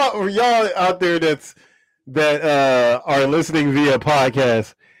 for y'all out there that are listening via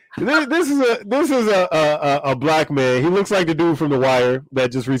podcast. This is a black man. He looks like the dude from The Wire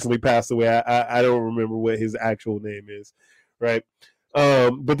that just recently passed away. I don't remember what his actual name is, right?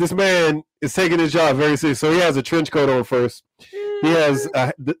 But this man is taking his job very seriously. So he has a trench coat on first. He has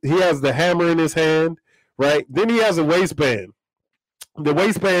the hammer in his hand, right? Then he has a waistband. The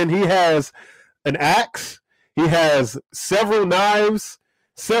waistband, he has an axe. He has several knives,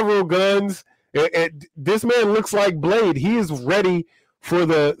 several guns. This man looks like Blade. He is ready for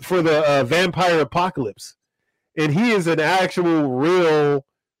the vampire apocalypse, and he is an actual real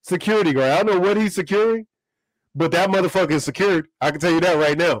security guard. I don't know what he's securing, but that motherfucker is secured. I can tell you that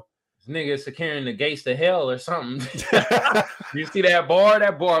right now. This nigga is securing the gates to hell or something. You see that bar?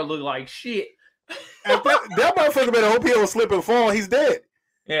 That bar look like shit. That motherfucker better hope he don't slip and fall. He's dead.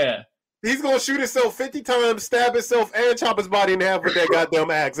 Yeah. He's going to shoot himself 50 times, stab himself, and chop his body in half with that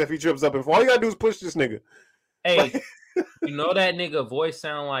goddamn axe if he trips up and fall. All you got to do is push this nigga. Hey, you know that nigga voice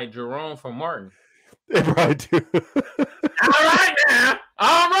sound like Jerome from Martin. They probably do.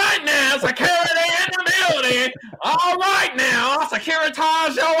 All right now, security in the building. All right now,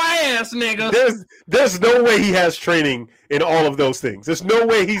 securitize your ass, nigga. There's no way he has training in all of those things. There's no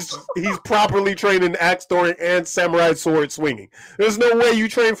way he's properly trained in axe throwing and samurai sword swinging. There's no way you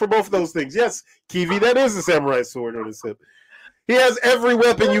train for both of those things. Yes, Kiwi, that is a samurai sword on his hip. He has every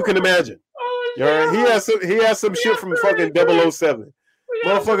weapon you can imagine. Oh, All right? He has some shit from fucking 007.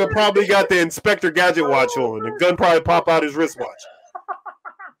 Motherfucker probably got the Inspector Gadget watch on. The gun probably pop out his wristwatch.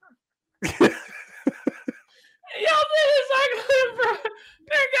 Yo, this is like bro.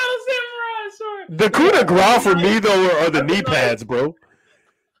 They got a samurai sword. The coup de grace for me though are the knee pads, bro.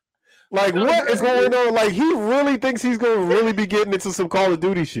 Like what is going on? Like he really thinks he's gonna really be getting into some Call of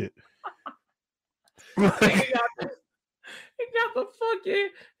Duty shit. He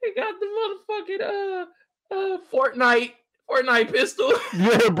got the motherfucking Fortnite pistol.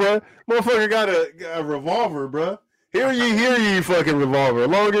 Yeah, bro. Motherfucker got a revolver, bro. Hear ye, fucking revolver.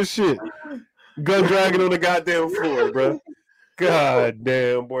 Long as shit. Gun dragging on the goddamn floor, bro. God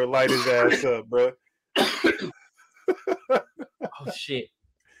damn, boy, light his ass up, bro. Oh shit.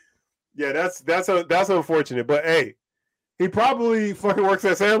 Yeah, that's unfortunate. But hey, he probably fucking works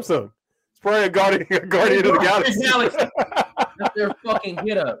at Samsung. It's probably a guardian of the galaxy. That's their fucking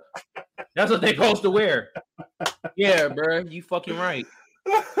get up. That's what they supposed to wear. Yeah, bro, you fucking right.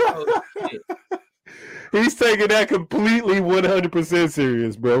 Oh, shit. He's taking that completely 100%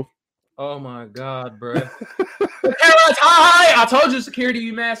 serious, bro. Oh my god, bro. I told you security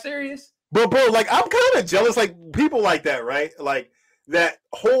be mad serious. But bro, like I'm kind of jealous, like people like that, right? Like that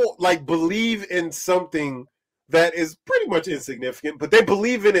whole like believe in something that is pretty much insignificant, but they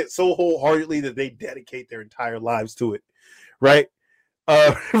believe in it so wholeheartedly that they dedicate their entire lives to it, right?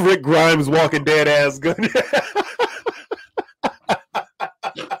 Rick Grimes walking dead ass gun.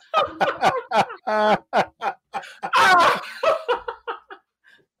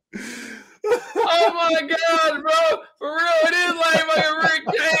 Oh my god, bro! For real, it is like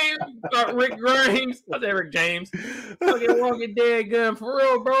fucking Rick Grimes. I said Rick James. Fucking walking dead gun. For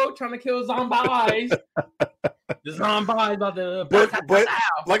real, bro. Trying to kill zombies. The zombies about to. But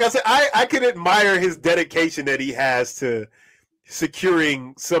like I said, I can admire his dedication that he has to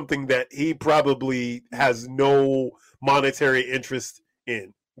securing something that he probably has no monetary interest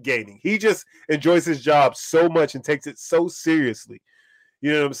in gaining. He just enjoys his job so much and takes it so seriously.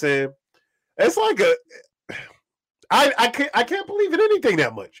 You know what I'm saying? It's like I can't believe in anything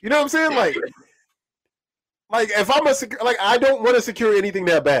that much. You know what I'm saying? Like if I'm I don't want to secure anything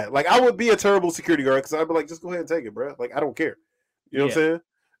that bad. Like I would be a terrible security guard because I'd be like, just go ahead and take it, bro. Like I don't care. You know what I'm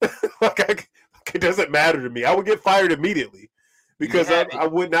saying? It doesn't matter to me. I would get fired immediately because I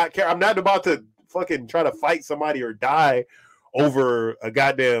would not care. I'm not about to fucking try to fight somebody or die over a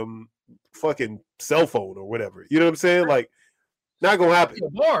goddamn fucking cell phone or whatever. You know what I'm saying? Like, not gonna happen. It's a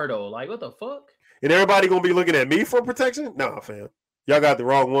bar though. Like, what the fuck? And everybody gonna be looking at me for protection? Nah, fam. Y'all got the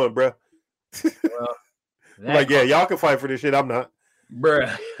wrong one, bro. Well, like, yeah, y'all can fight for this shit. I'm not.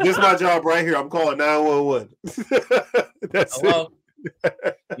 Bruh. This is my job right here. I'm calling 911. That's Hello?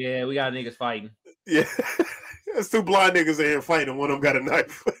 It. Yeah, we got niggas fighting. Yeah. There's two blind niggas in here fighting. One of them got a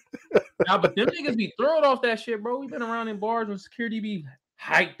knife. Nah, but them niggas be throwing off that shit, bro. We been around in bars when security be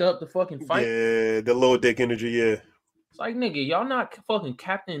hyped up to fucking fight. Yeah, the little dick energy, yeah. It's like, nigga, y'all not fucking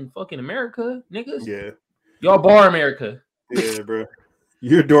Captain fucking America, niggas. Yeah. Y'all bar America. Yeah, bro.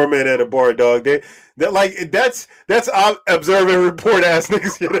 You're a doorman at a bar, dog. That's observe and report ass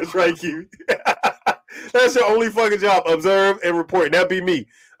niggas. Yeah, that's right, Q. That's your only fucking job. Observe and report. That'd be me.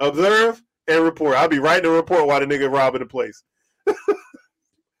 Observe and report. I'll be writing a report while the nigga robbing the place.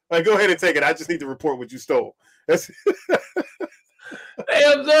 Like, go ahead and take it. I just need to report what you stole. That's They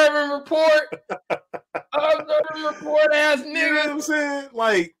observe and report. Observe and report ass niggas. You know what I'm saying?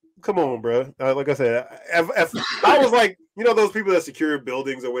 Like, come on, bro. Like I said, if I was like, you know, those people that secure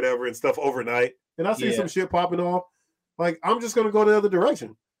buildings or whatever and stuff overnight, and I see some shit popping off, like, I'm just going to go the other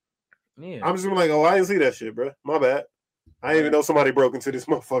direction. Yeah. I'm just going to be like, oh, I didn't see that shit, bro. My bad. I didn't even know somebody broke into this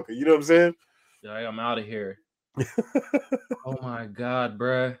motherfucker. You know what I'm saying? Yeah, I'm out of here. Oh, my God,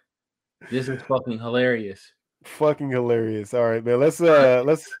 bro. This is fucking hilarious. Fucking hilarious. All right, man. Let's drop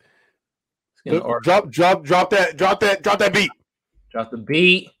that beat. Drop the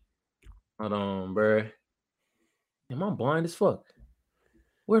beat. Hold on, bro. Am I blind as fuck?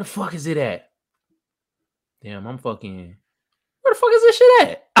 Where the fuck is it at? Damn, I'm fucking. Where the fuck is this shit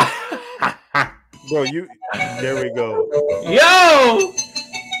at? Bro, there we go. Yo!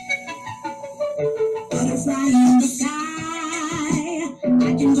 Butterfly in the sky. I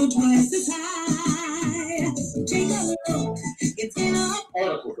can go twice as high. Take a look. It's in a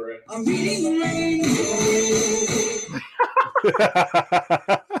article, I'm reading the rainbow.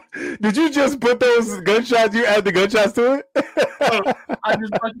 Did you just put those gunshots? You add the gunshots to it? I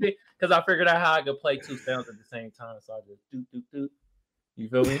just fucked it because I figured out how I could play two sounds at the same time. So I just doot doot doot. You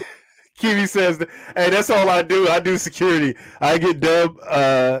feel me? Kiwi says, "Hey, that's all I do. I do security. I get dubbed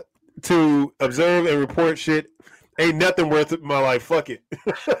to observe and report shit. Ain't nothing worth it in my life. Fuck it.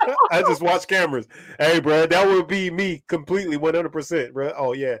 I just watch cameras. Hey, bro, that would be me completely, 100%, bro.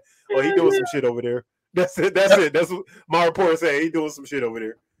 Oh yeah. Oh, he doing some shit over there. That's it. That's it. That's what my report said. He doing some shit over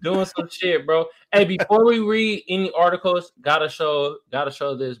there. Doing some shit, bro. Hey, before we read any articles, gotta show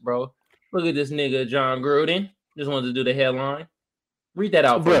this, bro. Look at this nigga, John Gruden. Just wanted to do the headline. Read that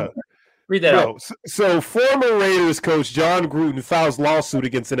out, bro. Read that out. So former Raiders coach John Gruden files lawsuit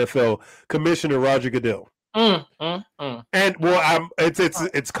against NFL Commissioner Roger Goodell. And well,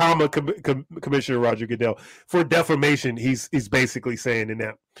 it's Commissioner Roger Goodell for defamation. He's basically saying in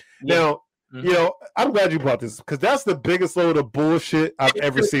that. Yeah. Now, you know, I'm glad you brought this because that's the biggest load of bullshit I've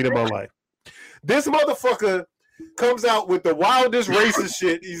ever seen in my life. This motherfucker comes out with the wildest racist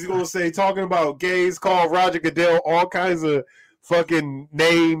shit. He's gonna say talking about gays, call Roger Goodell all kinds of fucking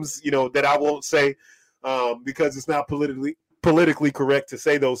names, you know, that I won't say because it's not politically correct to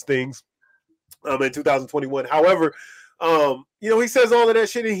say those things in 2021. However, you know, he says all of that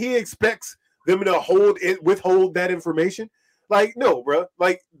shit and he expects them to withhold that information. Like, no, bro.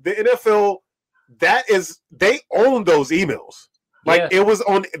 Like the NFL, they own those emails. Like it was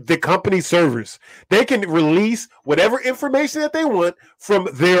on the company servers. They can release whatever information that they want from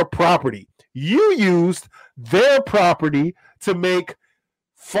their property. You used their property to make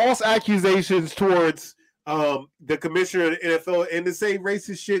false accusations towards the commissioner of the NFL and to say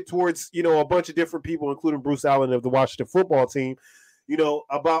racist shit towards, you know, a bunch of different people, including Bruce Allen of the Washington football team, you know,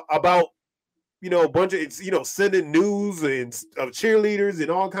 about you know, a bunch of, it's, you know, sending news and of cheerleaders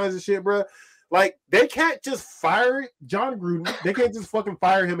and all kinds of shit, bro. Like, they can't just fire John Gruden. They can't just fucking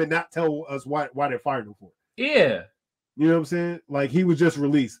fire him and not tell us why they're firing him for. Yeah. You know what I'm saying? Like, he was just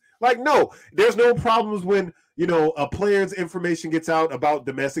released. Like, no, there's no problems when, you know, a player's information gets out about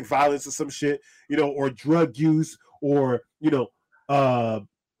domestic violence or some shit, you know, or drug use or, you know,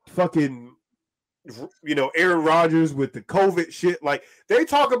 fucking, you know, Aaron Rodgers with the COVID shit. Like, they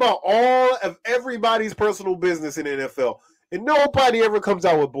talk about all of everybody's personal business in the NFL, and nobody ever comes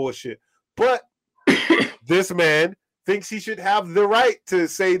out with bullshit. But this man thinks he should have the right to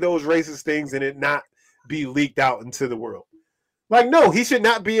say those racist things and it not be leaked out into the world. Like, no, he should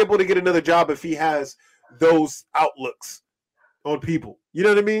not be able to get another job if he has those outlooks on people. You know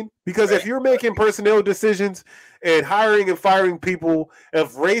what I mean? Because if you're making personnel decisions and hiring and firing people,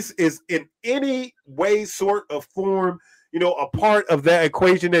 if race is in any way, sort of form, you know, a part of that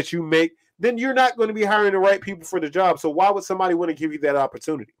equation that you make, then you're not going to be hiring the right people for the job. So why would somebody want to give you that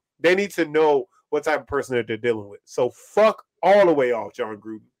opportunity? They need to know what type of person that they're dealing with. So fuck all the way off John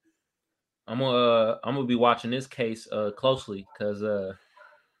Gruden. I'm gonna be watching this case closely because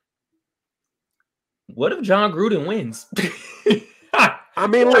what if John Gruden wins? I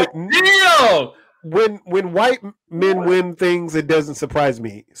mean, look, damn. When white men win things, it doesn't surprise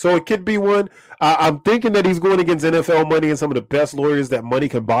me. So it could be one. I'm thinking that he's going against NFL money and some of the best lawyers that money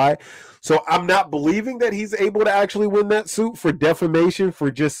can buy. So I'm not believing that he's able to actually win that suit for defamation,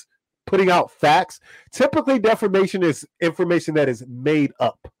 for just putting out facts. Typically, defamation is information that is made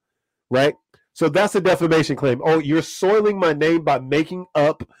up, right? So that's a defamation claim. Oh, you're soiling my name by making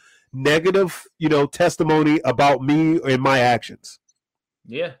up negative, you know, testimony about me and my actions.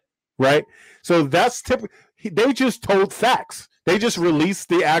 Yeah. Right? So that's typical. They just told facts. They just released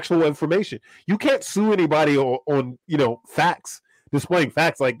the actual information. You can't sue anybody on you know, facts, displaying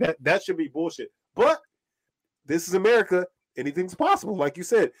facts like that. That should be bullshit. But this is America. Anything's possible. Like you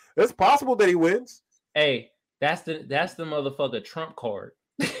said, it's possible that he wins. Hey, that's the motherfucker Trump card.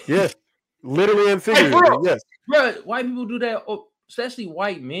 Yeah. Literally and figuratively. Hey, yes. Bro, white people do that, especially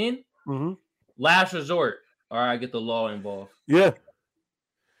white men. Mm-hmm. Last resort. All right, get the law involved. Yeah.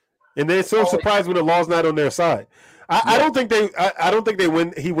 And they're so surprised when the law's not on their side. I don't think they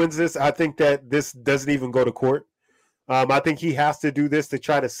win. He wins this. I think that this doesn't even go to court. I think he has to do this to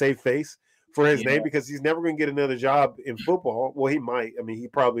try to save face for his name because he's never going to get another job in football. Well, he might. I mean, he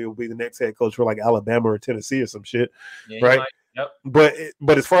probably will be the next head coach for like Alabama or Tennessee or some shit, right? Yep.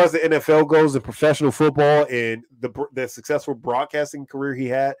 But as far as the NFL goes, the professional football and the successful broadcasting career he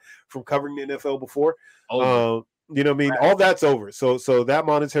had from covering the NFL before, you know what I mean? Right. All that's over. So that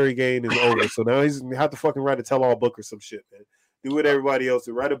monetary gain is over. So now he's going to have to fucking write a tell-all book or some shit, man. Do what everybody else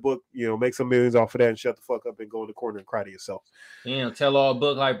do. Write a book, you know, make some millions off of that and shut the fuck up and go in the corner and cry to yourself. Yeah, tell-all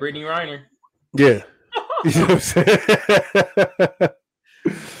book like Brittany Reiner. Yeah. You know what I'm saying?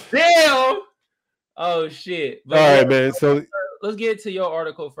 Damn. Oh shit. But All right, man. So let's get to your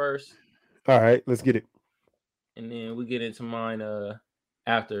article first. All right, let's get it. And then we get into mine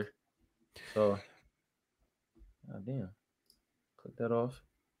after. So damn. Click that off.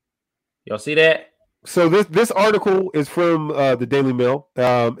 Y'all see that? So this article is from the Daily Mail.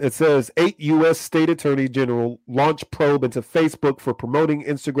 It says 8 U.S. state attorney general launch probe into Facebook for promoting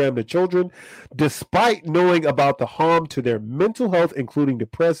Instagram to children, despite knowing about the harm to their mental health, including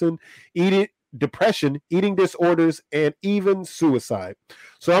depression, eating disorders, and even suicide.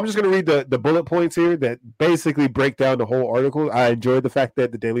 So I'm just going to read the bullet points here that basically break down the whole article. I enjoy the fact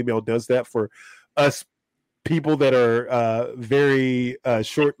that the Daily Mail does that for us people that are very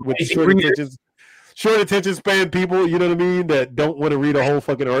short attention span people, you know what I mean, that don't want to read a whole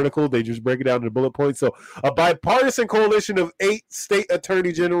fucking article. They just break it down into bullet points. So a bipartisan coalition of 8 state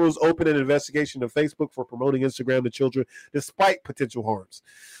attorney generals opened an investigation of Facebook for promoting Instagram to children despite potential harms.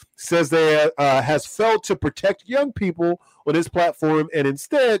 Says they has failed to protect young people on this platform and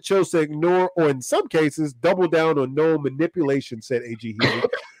instead chose to ignore or in some cases double down on no manipulation, said AG Healy.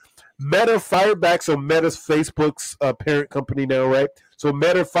 Meta fired back, so Meta's Facebook's parent company now, right? So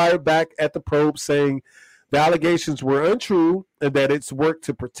Meta fired back at the probe saying the allegations were untrue and that it's worked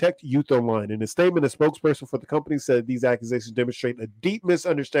to protect youth online. In a statement, a spokesperson for the company said these accusations demonstrate a deep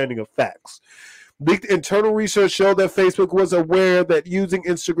misunderstanding of facts. Leaked internal research showed that Facebook was aware that using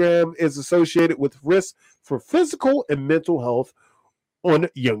Instagram is associated with risks for physical and mental health on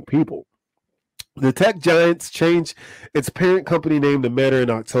young people. The tech giants changed its parent company name to Meta in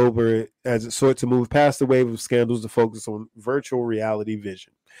October as it sought to move past the wave of scandals to focus on virtual reality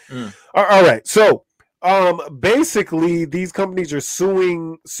vision. All right. So basically, these companies are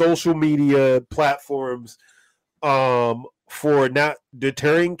suing social media platforms for not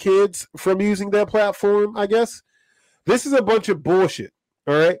deterring kids from using their platform, I guess. This is a bunch of bullshit.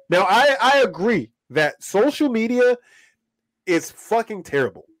 All right. Now, I agree that social media is fucking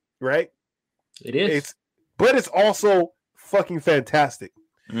terrible, right? It is. But it's also fucking fantastic.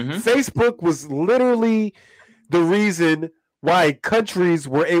 Mm-hmm. Facebook was literally the reason why countries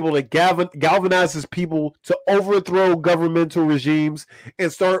were able to galvanize its people to overthrow governmental regimes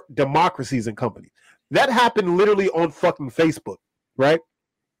and start democracies and companies. That happened literally on fucking Facebook, right?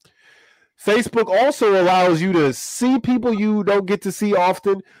 Facebook also allows you to see people you don't get to see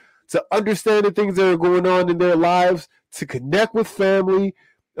often, to understand the things that are going on in their lives, to connect with family,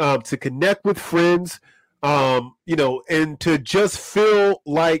 to connect with friends, and to just feel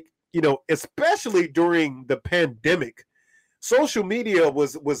like, especially during the pandemic, social media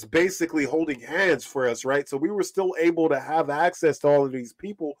was basically holding hands for us, right? So we were still able to have access to all of these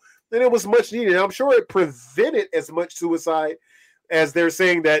people, and it was much needed. And I'm sure it prevented as much suicide as they're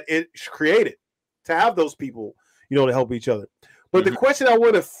saying that it created, to have those people, to help each other. But the question I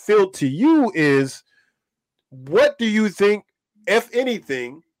want to field to you is, what do you think, if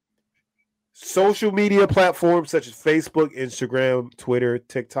anything, social media platforms such as Facebook, Instagram, Twitter,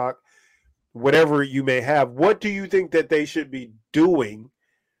 TikTok, whatever you may have, what do you think that they should be doing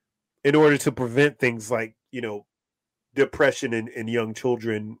in order to prevent things like, depression in young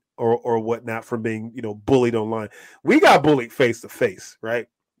children or whatnot from being, bullied online? We got bullied face to face, right?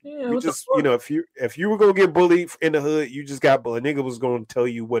 Yeah, we just, if you were gonna get bullied in the hood, you just got bullied. A nigga was gonna tell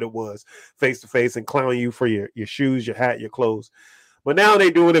you what it was face to face and clown you for your shoes, your hat, your clothes. But now they're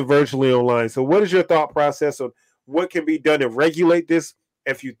doing it virtually online. So what is your thought process on what can be done to regulate this,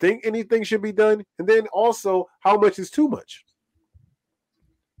 if you think anything should be done? And then also, how much is too much?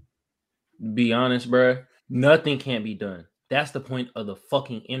 Be honest, bro. Nothing can be done. That's the point of the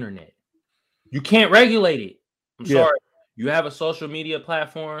fucking internet. You can't regulate it. I'm sorry. You have a social media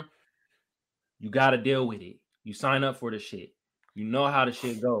platform. You got to deal with it. You sign up for the shit. You know how the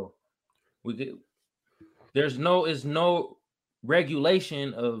shit go. There's no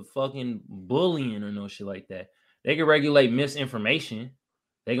regulation of fucking bullying or no shit like that. They can regulate misinformation.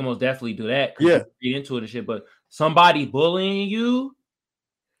 They can most definitely do that. Yeah. Read into it and shit. But somebody bullying you,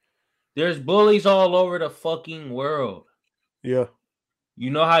 there's bullies all over the fucking world. Yeah.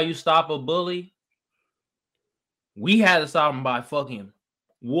 You know how you stop a bully? We had to stop him by fucking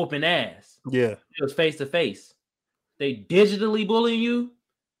whooping ass. Yeah. It was face to face. They digitally bullying you.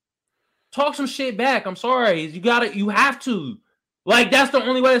 Talk some shit back. I'm sorry. You have to. Like, that's the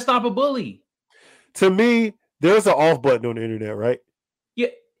only way to stop a bully. To me, there's an off button on the internet, right? Yeah.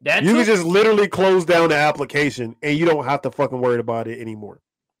 You can just literally close down the application and you don't have to fucking worry about it anymore.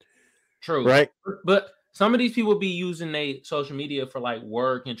 True. Right? But some of these people be using their social media for like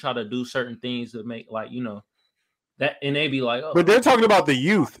work and try to do certain things to make like, that, and they be like, oh. But they're talking about the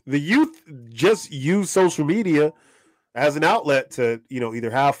youth. The youth just use social media as an outlet to,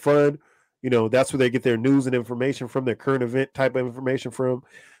 either have fun. That's where they get their news and information from, their current event type of information from.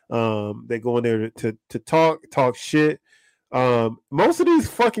 They go in there to talk shit. Most of these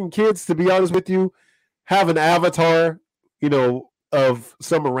fucking kids, to be honest with you, have an avatar, of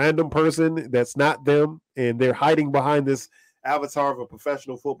some random person that's not them, and they're hiding behind this avatar of a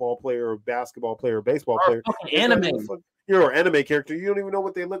professional football player or basketball player or baseball player. Fucking anime. You're an anime character. You don't even know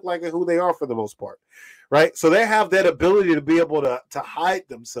what they look like and who they are for the most part, right? So they have that ability to be able to hide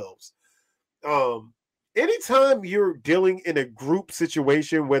themselves. Anytime you're dealing in a group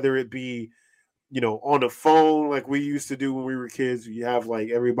situation, whether it be, on a phone like we used to do when we were kids, you have like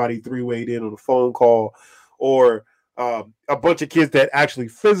everybody three-wayed in on a phone call, or a bunch of kids that actually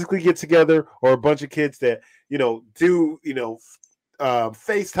physically get together, or a bunch of kids that, do,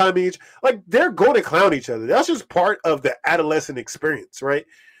 FaceTime each, like they're going to clown each other. That's just part of the adolescent experience, right?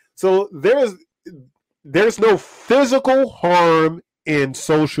 So there's no physical harm in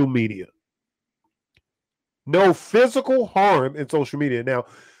social media. No physical harm in social media. Now,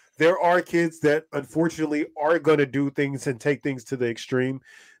 there are kids that unfortunately are going to do things and take things to the extreme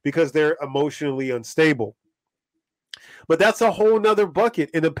because they're emotionally unstable. But that's a whole nother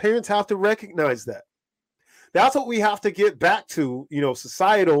bucket, and the parents have to recognize that. That's what we have to get back to,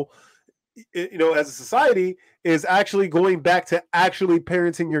 societal, as a society, is actually going back to actually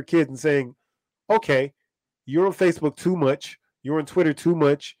parenting your kids and saying, okay, you're on Facebook too much, you're on Twitter too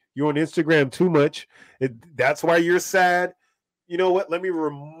much, you're on Instagram too much. That's why you're sad. You know what? Let me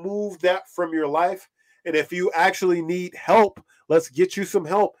remove that from your life. And if you actually need help, let's get you some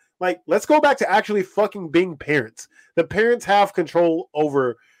help. Like, let's go back to actually fucking being parents. The parents have control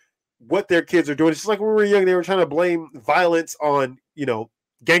over what their kids are doing. It's just like when we were young, they were trying to blame violence on,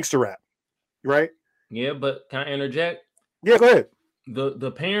 gangster rap, right? Yeah, but can I interject? Yeah, go ahead.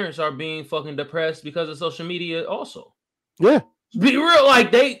 The parents are being fucking depressed because of social media also. Yeah. Be real,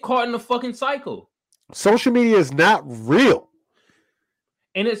 like they caught in a fucking cycle. Social media is not real.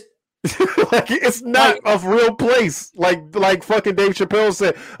 And it's like it's not a real place. Like fucking Dave Chappelle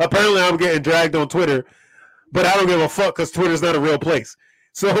said, apparently I'm getting dragged on Twitter, but I don't give a fuck because Twitter's not a real place.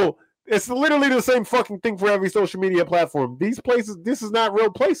 So it's literally the same fucking thing for every social media platform. These places, this is not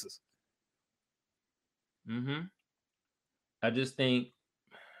real places. Mm-hmm. I just think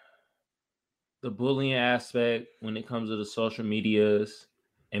the bullying aspect when it comes to the social medias,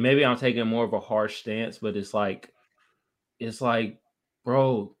 and maybe I'm taking more of a harsh stance, but it's like,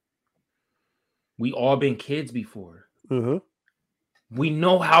 bro, we all been kids before. Mm-hmm. We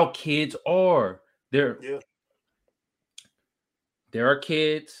know how kids are. There are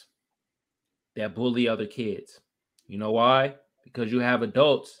kids that bully other kids. You know why? Because you have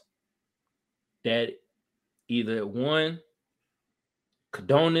adults that either one,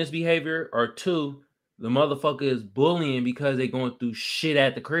 condone this behavior, or two, the motherfucker is bullying because they're going through shit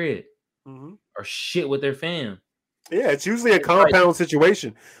at the crib or shit with their fam. Yeah, it's usually a compound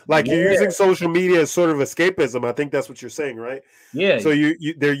situation. Like you're using social media as sort of escapism. I think that's what you're saying, right? Yeah. So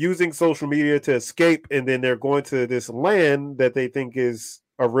they're using social media to escape, and then they're going to this land that they think is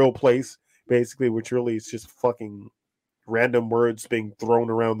a real place, basically, which really is just fucking random words being thrown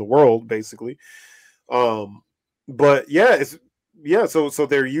around the world, basically. But so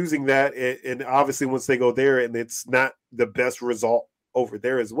they're using that, and obviously once they go there and it's not the best result over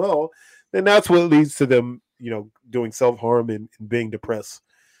there as well, then that's what leads to them, doing self-harm and being depressed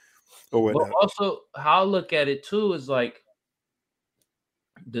or whatnot. But also, how I look at it too is like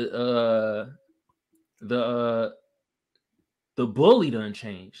the bully done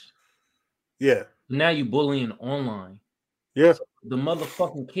changed. Yeah. Now you bullying online. Yeah. So the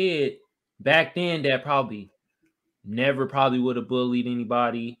motherfucking kid back then that probably never would have bullied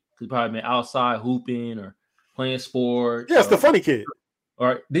anybody. He probably been outside hooping or playing sports. Yeah, it's the funny kid.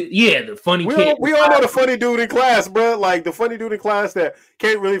 The funny kid. We all know the funny dude in class, bro. Like the funny dude in class that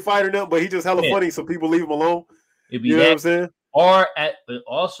can't really fight or nothing, but he just hella funny, so people leave him alone. You know what I'm saying? But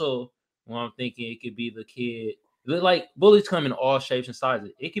also, when I'm thinking, it could be the kid. Like bullies come in all shapes and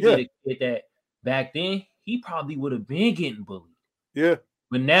sizes. It could be the kid that back then he probably would have been getting bullied. Yeah.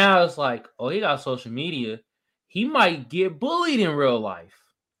 But now it's like, oh, he got social media. He might get bullied in real life.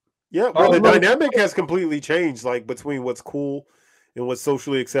 Yeah, well, the dynamic has completely changed, like between what's cool and what's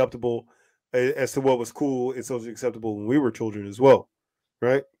socially acceptable, as to what was cool and socially acceptable when we were children as well,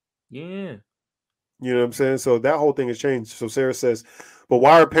 right? Yeah. You know what I'm saying? So that whole thing has changed. So Sarah says, but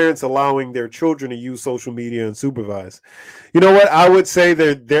why are parents allowing their children to use social media unsupervised? You know what? I would say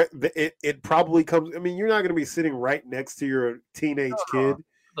it probably comes. I mean, you're not going to be sitting right next to your teenage kid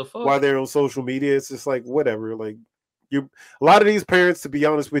while they're on social media. It's just like, whatever. Like, A lot of these parents, to be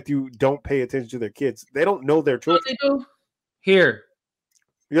honest with you, don't pay attention to their kids. They don't know their What children. they do? Here,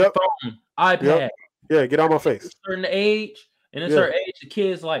 Yep. phone, iPad. Yep. Yeah, get on my face. A certain age, and at a Yeah. certain age, the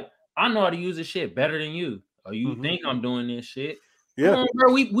kids like, I know how to use this shit better than you. Or you Mhm. think I'm doing this shit? Yeah. Come on,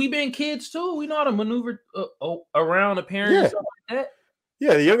 bro. We been kids too. We know how to maneuver around a parent and Yeah. stuff like that.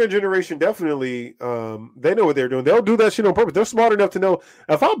 Yeah, the younger generation definitely, they know what they're doing. They'll do that shit on purpose. They're smart enough to know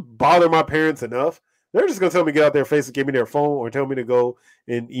if I bother my parents enough, they're just gonna tell me to get out their face and give me their phone, or tell me to go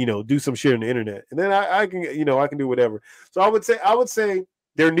and do some shit on the internet, and then I can I can do whatever. So I would say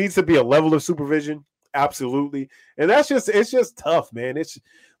there needs to be a level of supervision, absolutely, and it's just tough, man. It's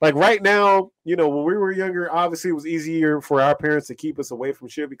like right now, when we were younger, obviously it was easier for our parents to keep us away from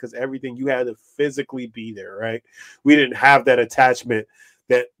shit because everything you had to physically be there, right? We didn't have that attachment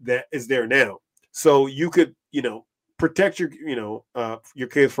that is there now. So you could, protect your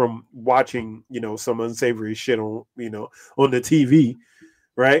kids from watching, some unsavory shit on, on the TV,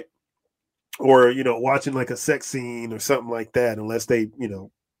 right? Or, watching like a sex scene or something like that, unless they,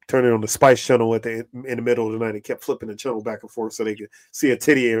 turn it on the Spice Channel in the middle of the night and kept flipping the channel back and forth so they could see a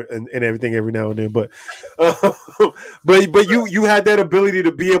titty and everything every now and then. But, but you had that ability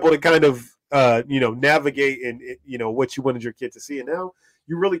to be able to kind of, navigate and, what you wanted your kid to see. And now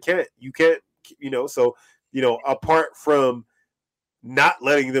you really can't. You can't, so, apart from not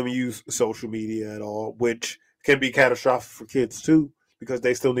letting them use social media at all, which can be catastrophic for kids too, because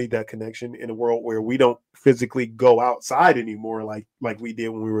they still need that connection in a world where we don't physically go outside anymore like we did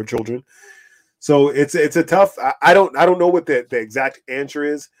when we were children. So it's a tough. I don't know what the exact answer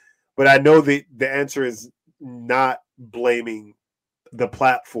is, but I know the answer is not blaming the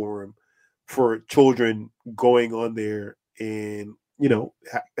platform for children going on there and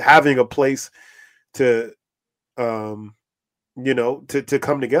having a place to to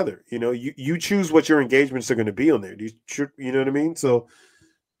come together. You choose what your engagements are going to be on there. You know what I mean? So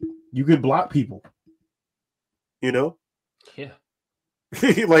you can block people. Yeah.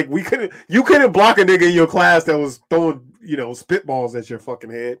 Like you couldn't block a nigga in your class that was throwing spitballs at your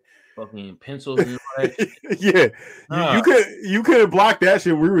fucking head. Fucking pencils and all that. Yeah. You couldn't block that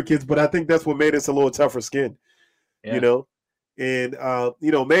shit when we were kids, but I think that's what made us a little tougher skin. Yeah. And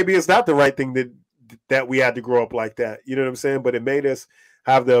maybe it's not the right thing that we had to grow up like that. You know what I'm saying? But it made us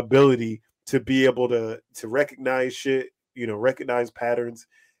have the ability to be able to recognize shit, recognize patterns,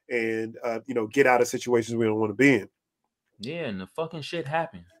 and get out of situations we don't want to be in. Yeah, and the fucking shit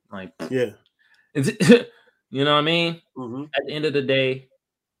happened. Like, yeah, you know what I mean? Mm-hmm. At the end of the day,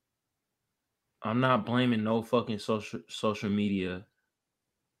 I'm not blaming no fucking social media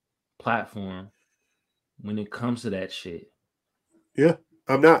platform when it comes to that shit. Yeah,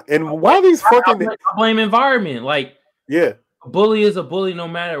 I'm not. And why these fucking... I blame environment. Like, yeah, a bully is a bully no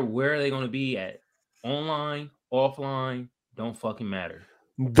matter where they're going to be at. Online, offline, don't fucking matter.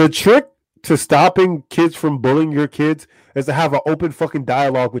 The trick to stopping kids from bullying your kids is to have an open fucking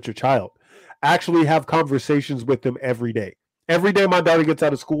dialogue with your child. Actually have conversations with them every day. Every day my daughter gets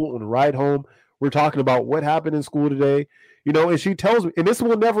out of school, on the ride home, we're talking about what happened in school today, and she tells me, and this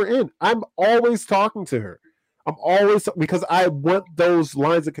will never end. I'm always talking to her. I'm always, because I want those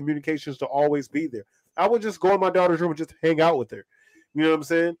lines of communications to always be there. I would just go in my daughter's room and just hang out with her. You know what I'm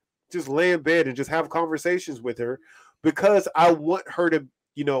saying? Just lay in bed and just have conversations with her, because I want her to,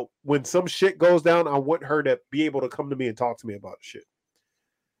 when some shit goes down, I want her to be able to come to me and talk to me about shit.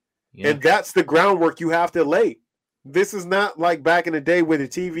 Yeah. And that's the groundwork you have to lay. This is not like back in the day where the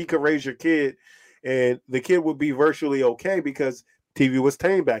TV could raise your kid and the kid would be virtually okay because TV was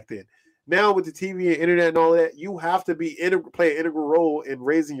tame back then. Now with the TV and internet and all that, you have to play an integral role in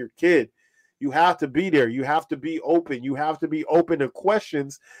raising your kid. You have to be there. You have to be open. You have to be open to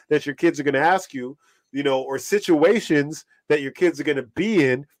questions that your kids are going to ask you, or situations that your kids are going to be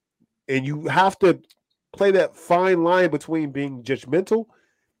in. And you have to play that fine line between being judgmental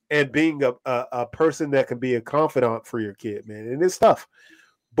and being a person that can be a confidant for your kid, man. And it's tough,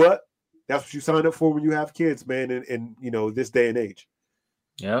 but that's what you sign up for when you have kids, man. And this day and age.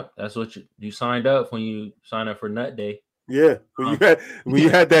 Yep, that's what you signed up when you signed up for Nut Day. Yeah, when you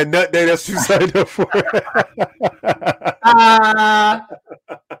had that Nut Day, that's what you signed up for.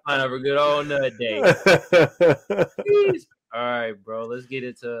 Sign up for good old Nut Day. All right, bro. Let's get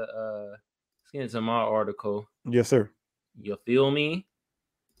into my article. Yes, sir. You feel me?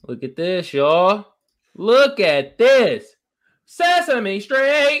 Look at this, y'all. Look at this. Sesame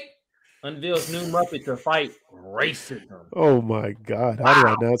Street unveils new Muppet to fight racism. Oh my God! How did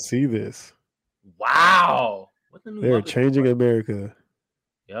I not see this? Wow! What the new They're Muppet changing America.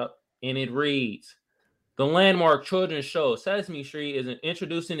 Yep, and it reads: the landmark children's show Sesame Street is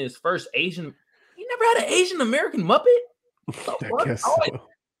introducing its first Asian. You never had an Asian American Muppet? I guess so.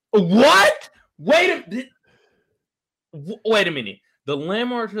 What? Wait a minute. The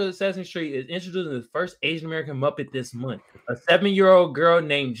landmark of Sesame Street is introducing the first Asian American Muppet this month. A 7-year-old girl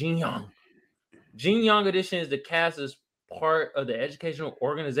named Jin Young. Jin Young Edition is the cast as part of the educational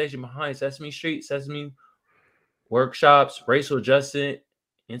organization behind Sesame Street, Sesame Workshops, Racial Justice,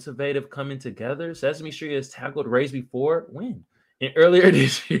 Innovative Coming Together. Sesame Street has tackled race before. When? And earlier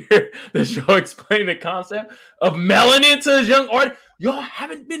this year, the show explained the concept of melanin to young artists. Y'all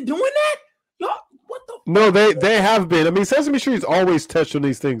haven't been doing that? Y'all, what the? No, they have been. I mean, Sesame Street's always touched on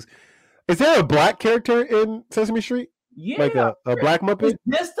these things. Is there a black character in Sesame Street? Yeah, like a black Muppet. Is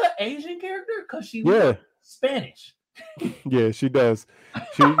this the Asian character? Because she Spanish. Yeah, she does.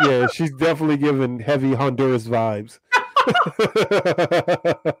 She's definitely giving heavy Honduras vibes.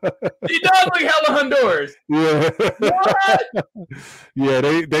 She does look hella Honduras. Yeah. What? Yeah,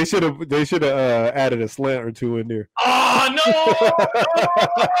 they should have added a slant or two in there. Oh no!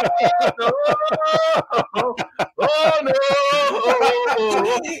 Oh no!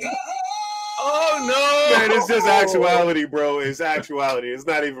 Oh no! Man, it's just actuality, bro. It's actuality. It's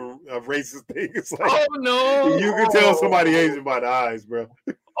not even a racist thing. It's like, oh no! You can tell somebody Asian by the eyes, bro.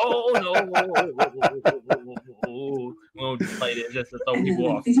 Oh no! We don't just play this just to throw people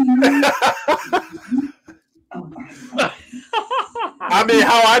off. I mean,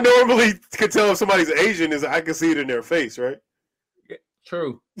 how I normally could tell if somebody's Asian is I can see it in their face, right?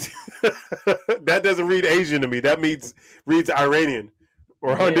 True. That doesn't read Asian to me. That reads Iranian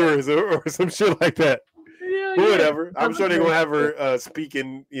or Honduras or some shit like that. Yeah, whatever. I'm sure they're gonna have her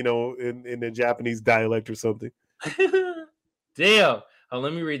speaking, in the Japanese dialect or something. Damn. Oh,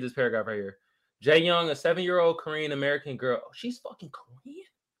 let me read this paragraph right here. Jae Young, a 7-year-old Korean American girl. Oh, she's fucking Korean?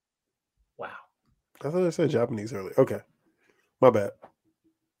 Wow. I thought I said Japanese earlier. Okay. My bad.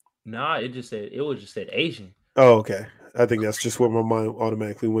 Nah, it just said Asian. Oh, okay. I think that's just where my mind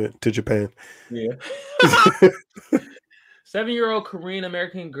automatically went to Japan. Yeah. 7-year-old Korean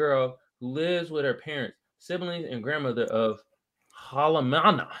American girl who lives with her parents, siblings, and grandmother of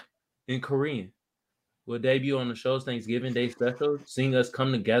Halamana in Korean will debut on the show's Thanksgiving Day special, Seeing Us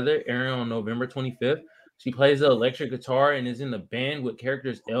Come Together, airing on November 25th. She plays the electric guitar and is in the band with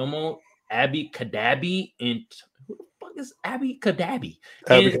characters Elmo, Abby Kadabi, and who the fuck is Abby Kadabi?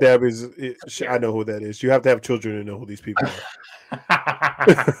 Abby Kadabi is, I know who that is. You have to have children to know who these people are.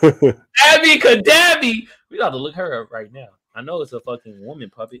 Abby Kadabi! We got to look her up right now. I know it's a fucking woman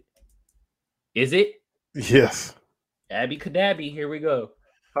puppet. Is it? Yes. Abby Kadabi, here we go.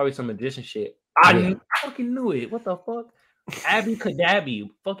 Probably some magician shit. I fucking knew it. What the fuck? Abby Kadabi,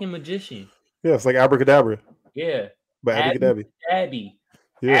 fucking magician. Yeah, it's like abracadabra. Yeah. But Abby Kadabi. Abby.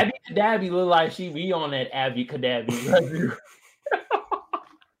 Yeah. Abby Kadabi look like she be on that Abby Kadabi.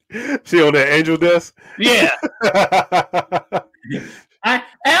 She on that angel dust? Yeah.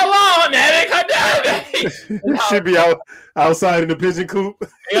 Hello, Abby Kadabi. She be outside in the pigeon coop.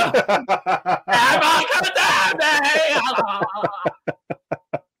 Yeah. Abby Kadabi.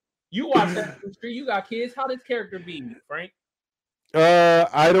 You watch Sesame Street. You got kids. How does character be, Frank?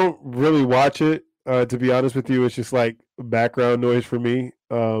 I don't really watch it. To be honest with you, it's just like background noise for me.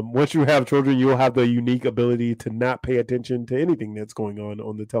 Once you have children, you'll have the unique ability to not pay attention to anything that's going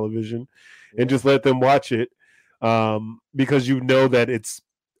on the television, and just let them watch it, because you know that it's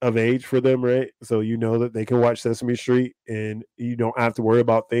of age for them, right? So you know that they can watch Sesame Street, and you don't have to worry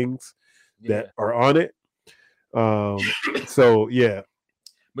about things that are on it. So yeah.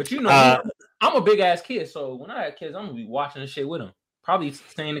 But I'm a big ass kid, so when I have kids, I'm gonna be watching the shit with them. Probably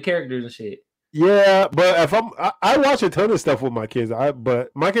saying the characters and shit. Yeah, but if I watch a ton of stuff with my kids. But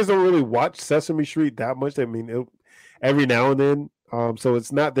my kids don't really watch Sesame Street that much. I mean, every now and then. So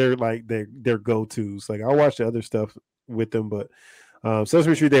it's not their go tos. Like I watch the other stuff with them, but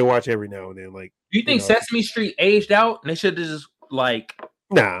Sesame Street they watch every now and then. Like, do you think Sesame Street aged out and they should have just like?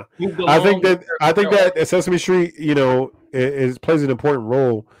 Nah, I think that Sesame Street, it plays an important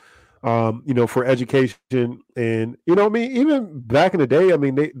role, for education, and I mean, even back in the day, I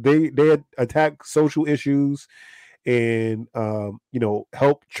mean, they had attacked social issues, and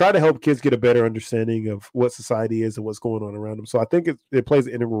try to help kids get a better understanding of what society is and what's going on around them. So I think it plays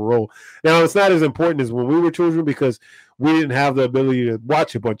an integral role. Now it's not as important as when we were children because we didn't have the ability to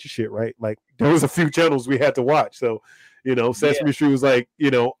watch a bunch of shit, right? Like there was a few channels we had to watch, so. Sesame Street was like,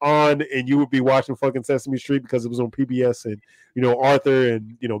 on, and you would be watching fucking Sesame Street because it was on PBS, and Arthur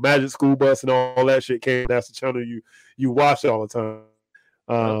and Magic School Bus and all that shit came. That's the channel you watch all the time.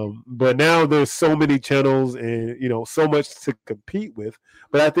 But now there's so many channels and so much to compete with.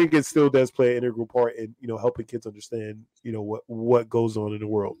 But I think it still does play an integral part in helping kids understand what goes on in the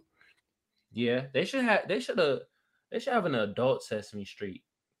world. Yeah, they should have. They should have an adult Sesame Street.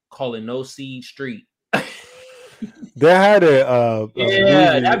 Call it No Seed Street. They had a Yeah,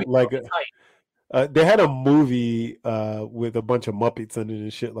 movie that'd be like fucking tight. they had a movie with a bunch of Muppets in it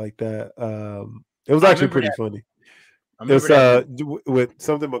and shit like that. It was I actually remember pretty that. funny. I remember that. With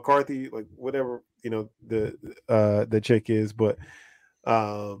something McCarthy, like whatever the chick is, but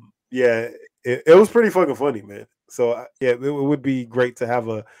yeah, it was pretty fucking funny, man. So yeah, it would be great to have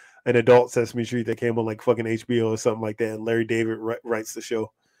an adult Sesame Street that came on like fucking HBO or something like that, and Larry David writes the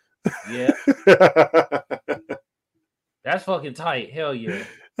show. Yeah, that's fucking tight. Hell yeah.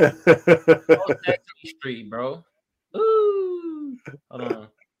 Sesame Street, bro. Ooh. Hold on.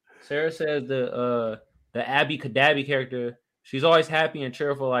 Sarah says the Abby Cadabby character, she's always happy and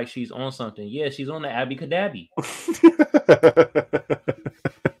cheerful, like she's on something. Yeah, she's on the Abby Cadabby.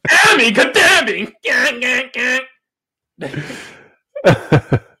 Abby Cadabby. Gang, gang, gang.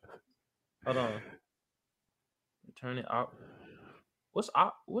 Hold on. Turn it up. What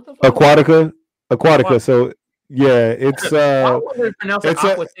the fuck? Aquatica. So yeah, it's I wonder if pronounce it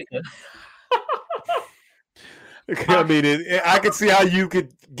Aquatica. I mean, I could see how you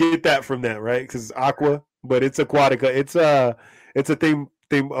could get that from that, right? Because aqua, but it's Aquatica. It's a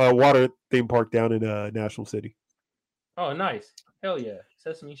water theme park down in National City. Oh, nice! Hell yeah,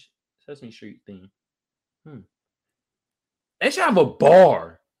 Sesame Street theme. They should have a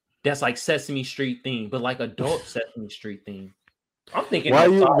bar that's like Sesame Street theme, but like adult Sesame Street theme. I'm thinking. Why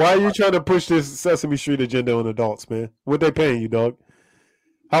are you trying to push this Sesame Street agenda on adults, man? What they paying you, dog?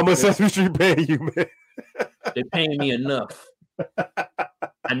 How much Sesame Street paying you, man? They're paying me enough.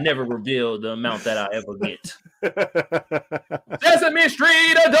 I never reveal the amount that I ever get. Sesame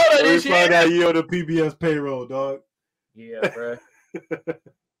Street adult edition. Find out you on the PBS payroll, dog. Yeah, bro. If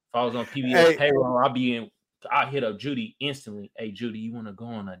I was on PBS payroll, I'd hit up Judy instantly. Hey, Judy, you want to go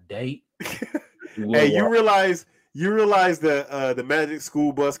on a date? Hey, you realize that the Magic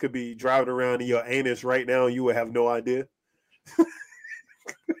School Bus could be driving around in your anus right now, and you would have no idea.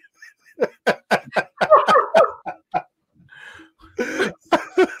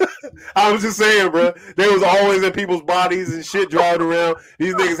 I was just saying, bro. They was always in people's bodies and shit driving around.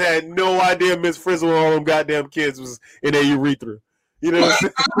 These niggas had no idea Miss Frizzle and all them goddamn kids was in their urethra. You know what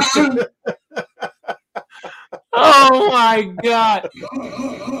I'm saying? Oh my god!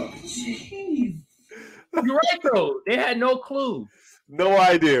 You're right though. They had no clue. No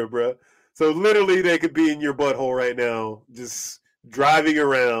idea, bro. So literally, they could be in your butthole right now, just driving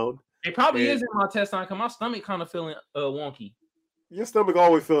around. It probably is in my intestine because my stomach kind of feeling wonky. Your stomach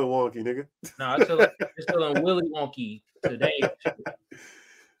always feeling wonky, nigga. No, it's feeling willy wonky today.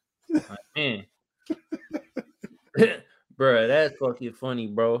 Like, man. Bro, that's fucking funny,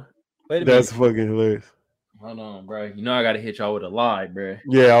 bro. Wait a minute. That's fucking hilarious. Hold on, bro. You know I gotta hit y'all with a lie, bro.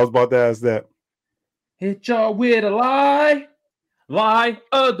 Yeah, I was about to ask that. Hit y'all with a lie. Lie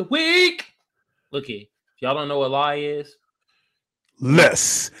of the week. Look here. If y'all don't know what lie is,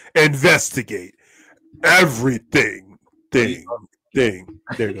 let's investigate everything. Thing.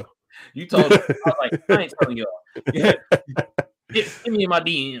 There you go. You told me. I was like, I ain't telling y'all. Yeah. Hit me in my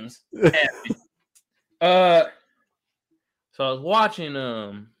DMs. So I was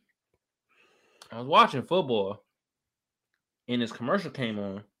watching football, and this commercial came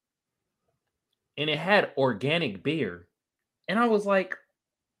on, and it had organic beer, and I was like,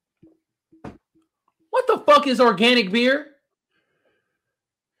 "What the fuck is organic beer?"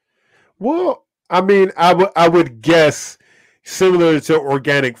 Well, I mean, I would guess similar to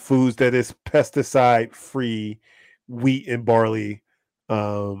organic foods that is pesticide-free wheat and barley,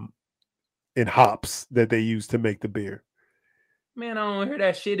 and hops that they use to make the beer. Man, I don't hear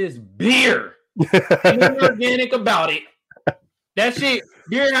that shit is beer. Nothing organic about it. That shit,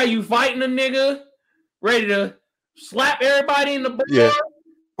 beer, how you fighting a nigga, ready to slap everybody in the bar. Yeah.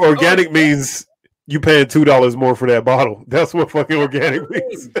 Organic means you paying $2 more for that bottle. That's what fucking organic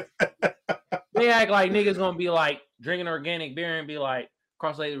means. They act like niggas gonna be like drinking organic beer and be like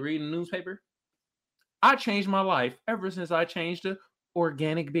cross-legged reading the newspaper. I changed my life ever since I changed to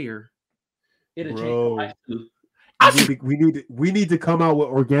organic beer. It'll change my life too. We need to come out with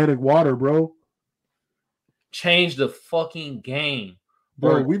organic water, bro. Change the fucking game,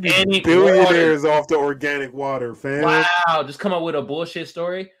 bro. We be billionaires off the organic water, fam. Wow, just come up with a bullshit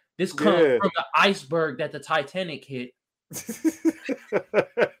story. This comes from the iceberg that the Titanic hit.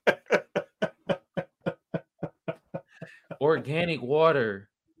 Organic water.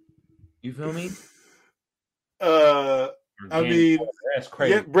 You feel me? I mean, water. That's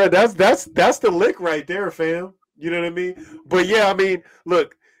crazy. Yeah, bro. That's the lick right there, fam. You know what I mean? But yeah, I mean,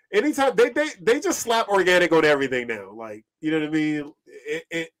 look, anytime they just slap organic on everything now. Like, you know what I mean?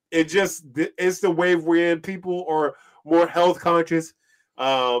 it's the wave we're in. People are more health conscious.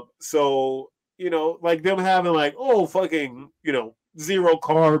 So like them having like, oh, fucking, zero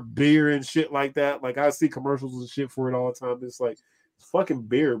carb beer and shit like that. Like I see commercials and shit for it all the time. It's like, it's fucking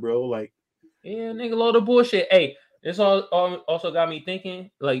beer, bro. Like, yeah, nigga, load of bullshit. Hey, this also got me thinking.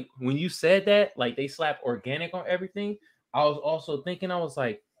 Like when you said that, like they slap organic on everything. I was also thinking, I was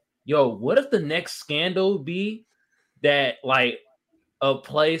like, yo, what if the next scandal be that like a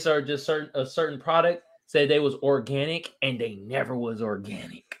place or just a certain product said they was organic and they never was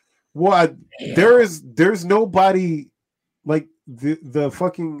organic? well, there's nobody like the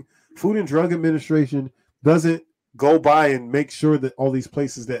fucking Food and Drug Administration doesn't go by and make sure that all these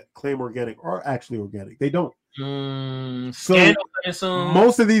places that claim organic are actually organic. They don't. So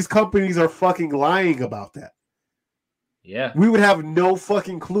most of these companies are fucking lying about that. Yeah. We would have no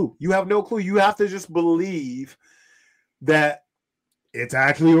fucking clue. You have no clue. You have to just believe that it's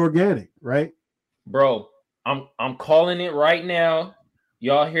actually organic, right? Bro, I'm calling it right now.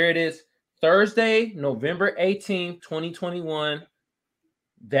 Y'all hear this? Thursday, November 18th, 2021.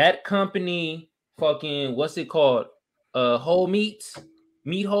 That company fucking, what's it called? Whole Meats?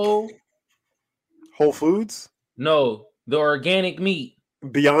 Meat Whole? Whole Foods? No, the organic meat.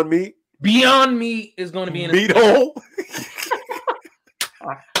 Beyond Meat? Beyond Meat is going to be in Meat Whole?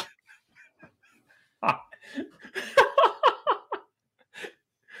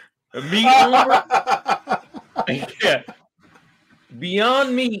 A meat owner? Yeah.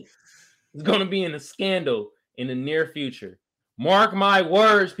 Beyond Meat is going to be in a scandal in the near future. Mark my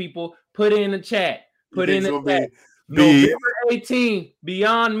words, people. Put it in the chat. Put it in the chat. November 18th,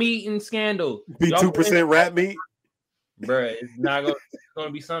 Beyond Meat and scandal. Be 2% rat meat? Bruh, it's not going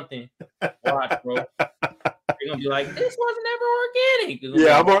to be something. Watch, bro. They're going to be like, this was never organic.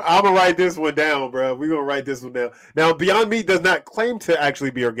 Yeah, I'm going to write this one down, bro. We're going to write this one down. Now, Beyond Meat does not claim to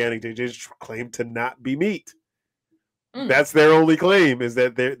actually be organic. They just claim to not be meat. That's their only claim, is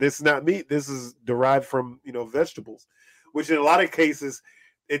that this is not meat. This is derived from, vegetables, which in a lot of cases,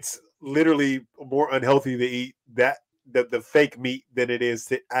 it's literally more unhealthy to eat the fake meat than it is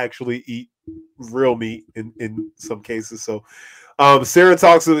to actually eat real meat in some cases. So Sarah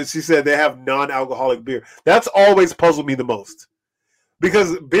talks to it. She said they have non-alcoholic beer. That's always puzzled me the most,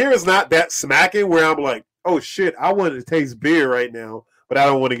 because beer is not that smacking where I'm like, oh shit, I want to taste beer right now, but I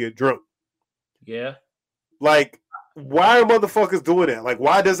don't want to get drunk. Yeah. Like, why are motherfuckers doing that? Like,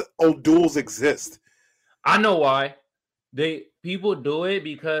 why does O'Doul's exist? I know why. People do it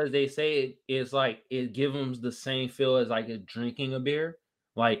because they say it's like it gives them the same feel as like drinking a beer.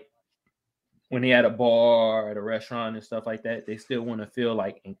 Like when they at a bar, at a restaurant and stuff like that, they still want to feel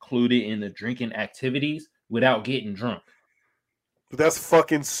like included in the drinking activities without getting drunk. But that's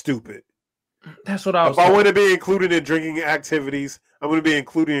fucking stupid. That's what I was. If I want to be included in drinking activities, I'm going to be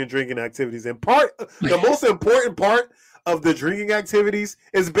included in drinking activities. And the most important part of the drinking activities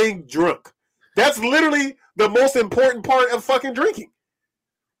is being drunk. That's literally the most important part of fucking drinking.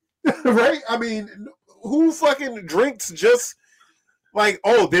 Right? I mean, who fucking drinks just like,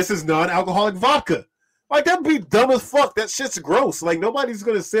 oh, this is non-alcoholic vodka? Like, that'd be dumb as fuck. That shit's gross. Like, nobody's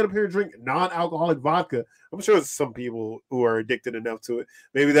going to sit up here and drink non-alcoholic vodka. I'm sure there's some people who are addicted enough to it.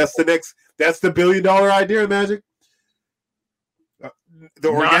 Maybe that's the $1 billion idea, Magic. The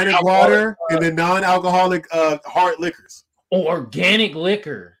organic water and the non-alcoholic hard liquors. Organic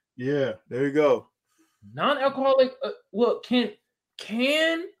liquor. Yeah, there you go. Non-alcoholic. Well, can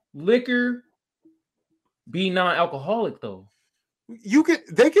liquor be non-alcoholic though?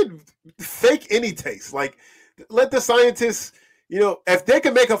 They could fake any taste. Like, let the scientists, if they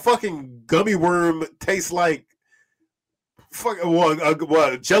can make a fucking gummy worm taste like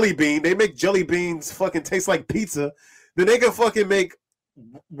fucking jelly bean, they make jelly beans fucking taste like pizza, then they can fucking make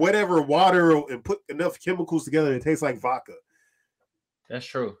whatever water and put enough chemicals together to taste like vodka. That's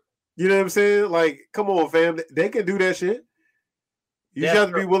true. You know what I'm saying? Like, come on, fam. They can do that shit. You just have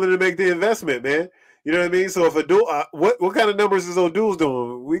to be willing to make the investment, man. You know what I mean? So if what kind of numbers is O'Doul's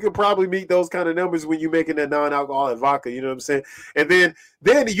doing? We could probably meet those kind of numbers when you're making that non-alcoholic vodka. You know what I'm saying? And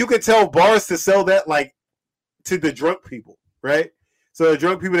then you could tell bars to sell that like to the drunk people, right? So the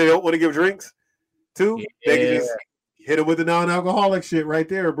drunk people they don't want to give drinks to, they can just hit them with the non-alcoholic shit right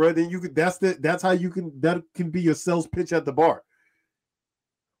there, bro. Then you could that's how you can that can be your sales pitch at the bar.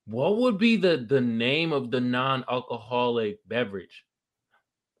 What would be the name of the non-alcoholic beverage?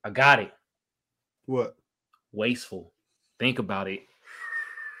 I got it. What? Wasteful. Think about it.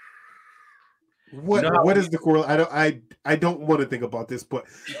 What is the correlation? I don't want to think about this, but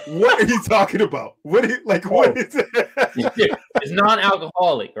what are you talking about? What is it? It's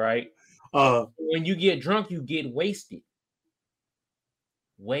non-alcoholic, right? When you get drunk, you get wasted.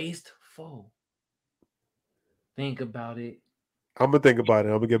 Wasteful. Think about it. I'm gonna think about it.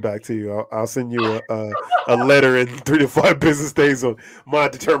 I'm gonna get back to you. I'll send you a letter in 3 to 5 business days on my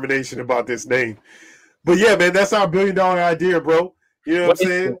determination about this name. But yeah, man, that's our $1 billion idea, bro. You know what I'm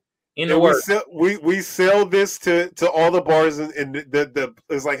saying? In the works. We sell this to all the bars, and the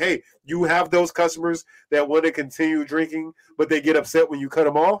it's like, hey, you have those customers that want to continue drinking, but they get upset when you cut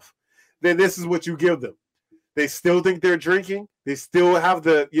them off. Then this is what you give them. They still think they're drinking. They still have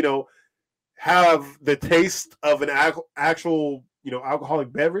the taste of an actual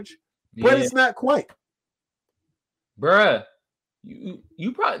alcoholic beverage, but it's not quite. Bruh,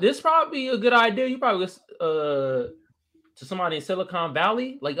 you probably this probably a good idea. You probably to somebody in Silicon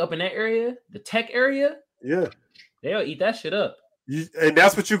Valley, like up in that area, the tech area. Yeah, they'll eat that shit up. And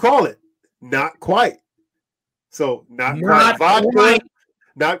that's what you call it. Not quite. So not quite vodka. Quite.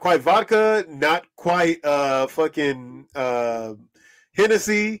 Not quite vodka. Not quite fucking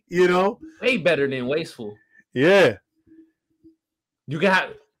Hennessy. Way better than wasteful. Yeah. You got.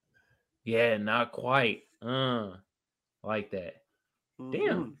 Yeah, not quite. Like that. Mm-hmm.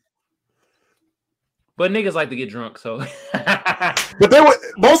 Damn. But niggas like to get drunk, so. But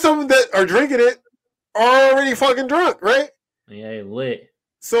most of them that are drinking it are already fucking drunk, right? Yeah, lit.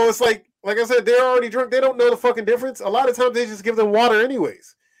 So it's like I said, they're already drunk. They don't know the fucking difference. A lot of times they just give them water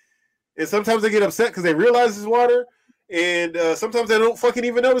anyways. And sometimes they get upset because they realize it's water. And sometimes they don't fucking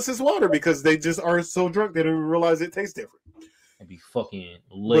even notice it's water because they just are so drunk they don't even realize it tastes different. It'd be fucking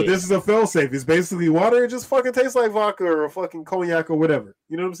lit. But this is a fail-safe. It's basically water. It just fucking tastes like vodka or a fucking cognac or whatever.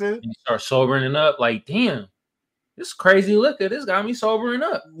 You know what I'm saying? You start sobering up like, damn, this crazy liquor. This got me sobering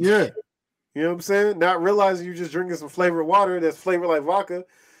up. Yeah. You know what I'm saying? Not realizing you're just drinking some flavored water that's flavored like vodka.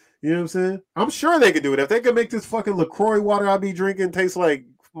 You know what I'm saying? I'm sure they could do it. If they could make this fucking LaCroix water I be drinking taste like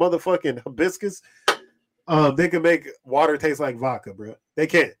motherfucking hibiscus, they could make water taste like vodka, bro. They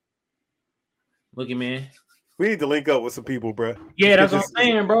can't. Look at man. We need to link up with some people, bro. Yeah, that's what I'm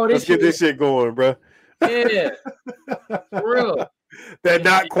saying, bro. Let's get this shit going, bro. Yeah. For real. That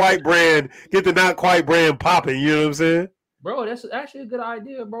not quite brand. Get the not quite brand popping. You know what I'm saying? Bro, that's actually a good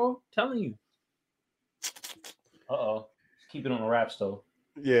idea, bro. I'm telling you. Uh-oh. Keep it on the wraps, though.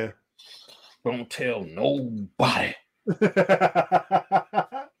 Yeah. Don't tell nobody.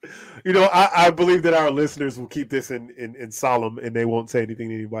 I believe that our listeners will keep this in solemn and they won't say anything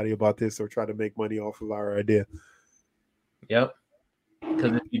to anybody about this or try to make money off of our idea. Yep.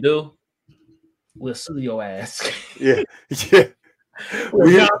 Because if you do, we'll sue your ass. Yeah.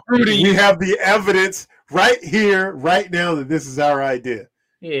 We have the evidence right here, right now that this is our idea.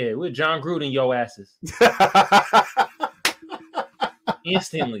 Yeah, we're John Gruden your asses.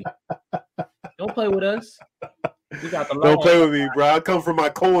 Instantly. Don't play with us. We got the law. Don't play with me, bro. I come for my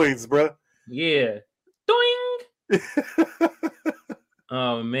coins, bro. Yeah. Doing.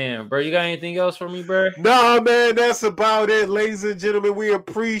 Oh, man. Bro, you got anything else for me, bro? Nah, man. That's about it, ladies and gentlemen. We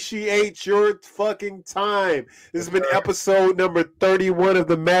appreciate your fucking time. This has been episode number 31 of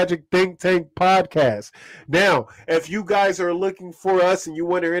the Magic Think Tank podcast. Now, if you guys are looking for us and you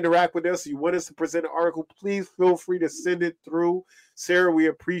want to interact with us, you want us to present an article, please feel free to send it through. Sarah, we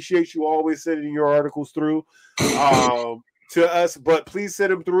appreciate you always sending your articles through to us, but please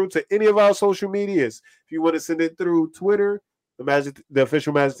send them through to any of our social medias. If you want to send it through Twitter, the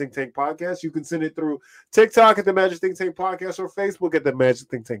official Magic Think Tank podcast, you can send it through TikTok at the Magic Think Tank podcast or Facebook at the Magic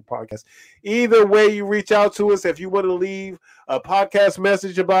Think Tank podcast. Either way, you reach out to us. If you want to leave a podcast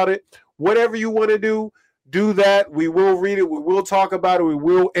message about it, whatever you want to do that. We will read it. We will talk about it. We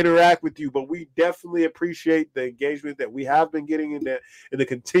will interact with you. But we definitely appreciate the engagement that we have been getting in the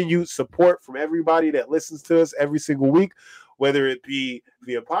continued support from everybody that listens to us every single week, whether it be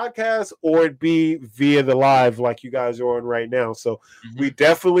via podcast or it be via the live like you guys are on right now. So we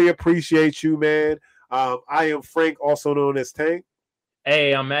definitely appreciate you, man. I am Frank, also known as Tank.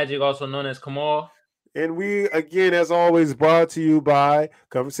 Hey, I'm Magic, also known as Kamal. And we, again, as always, brought to you by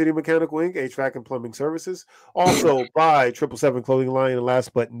Comfort City Mechanical Inc., HVAC and Plumbing Services. Also by 777 Clothing Line. And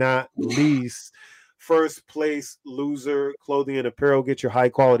last but not least, First Place Loser Clothing and Apparel. Get your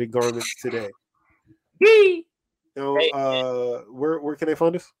high-quality garments today. Where can they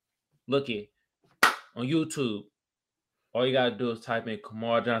find us? Look it on YouTube. All you gotta do is type in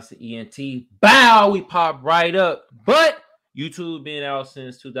Kamal Johnson ENT. Bow, we pop right up. But YouTube been out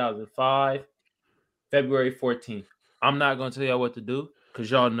since 2005, February 14th. I'm not gonna tell y'all what to do because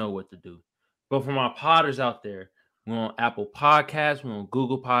y'all know what to do. But for my potters out there, we're on Apple Podcasts, we're on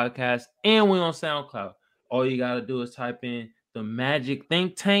Google Podcasts, and we're on SoundCloud. All you gotta do is type in the Magic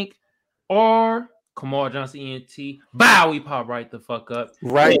Think Tank or Kamal Johnson ENT. Bow, we pop right the fuck up.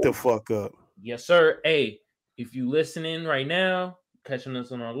 Right the fuck up. Yes, sir. Hey, if you listening right now, catching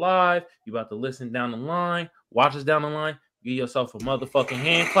us on our live. You about to listen down the line, watch us down the line. Give yourself a motherfucking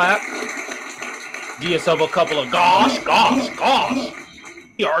hand clap. Give yourself a couple of gosh.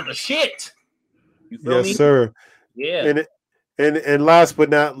 You are the shit. You feel me? Yes, sir. Yeah. And last but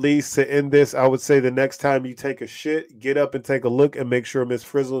not least, to end this, I would say the next time you take a shit, get up and take a look and make sure Miss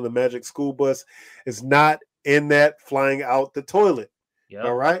Frizzle and the Magic School Bus is not in that flying out the toilet. Yep.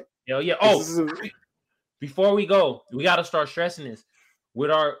 All right? Yeah. Oh, before we go, we got to start stressing this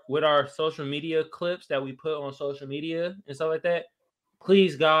with our social media clips that we put on social media and stuff like that.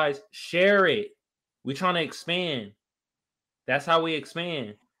 Please, guys, share it. We're trying to expand. That's how we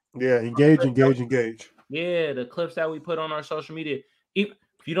expand. Yeah, engage. Yeah, the clips that we put on our social media. If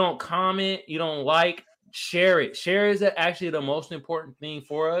you don't comment, you don't like, share it. Share is actually the most important thing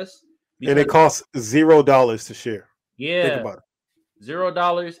for us. And it costs $0 to share. Yeah. Think about it.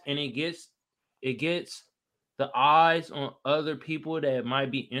 $0, and it gets the eyes on other people that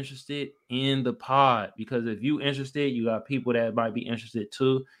might be interested in the pod. Because if you interested, you got people that might be interested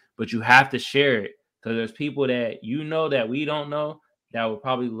too. But you have to share it. Because there's people that you know that we don't know that would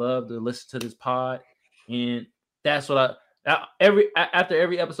probably love to listen to this pod. And that's what after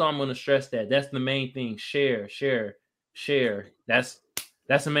every episode, I'm going to stress that. That's the main thing. Share. That's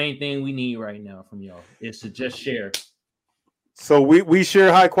the main thing we need right now from y'all, is to just share. So we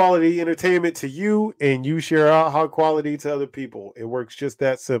share high quality entertainment to you, and you share our high quality to other people. It works just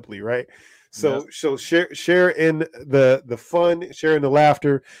that simply, right? So share in the fun, sharing the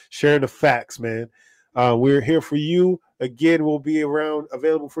laughter, sharing the facts, man. We're here for you. Again, we'll be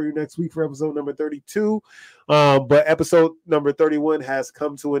available for you next week for episode number 32. But episode number 31 has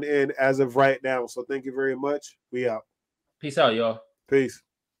come to an end as of right now. So thank you very much. We out. Peace out, y'all. Peace.